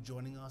forward to you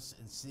joining us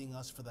and seeing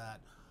us for that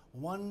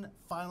one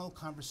final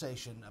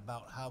conversation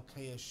about how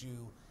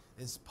KSU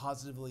is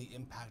positively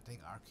impacting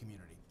our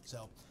community.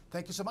 So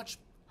thank you so much.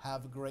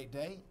 Have a great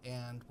day,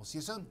 and we'll see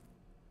you soon.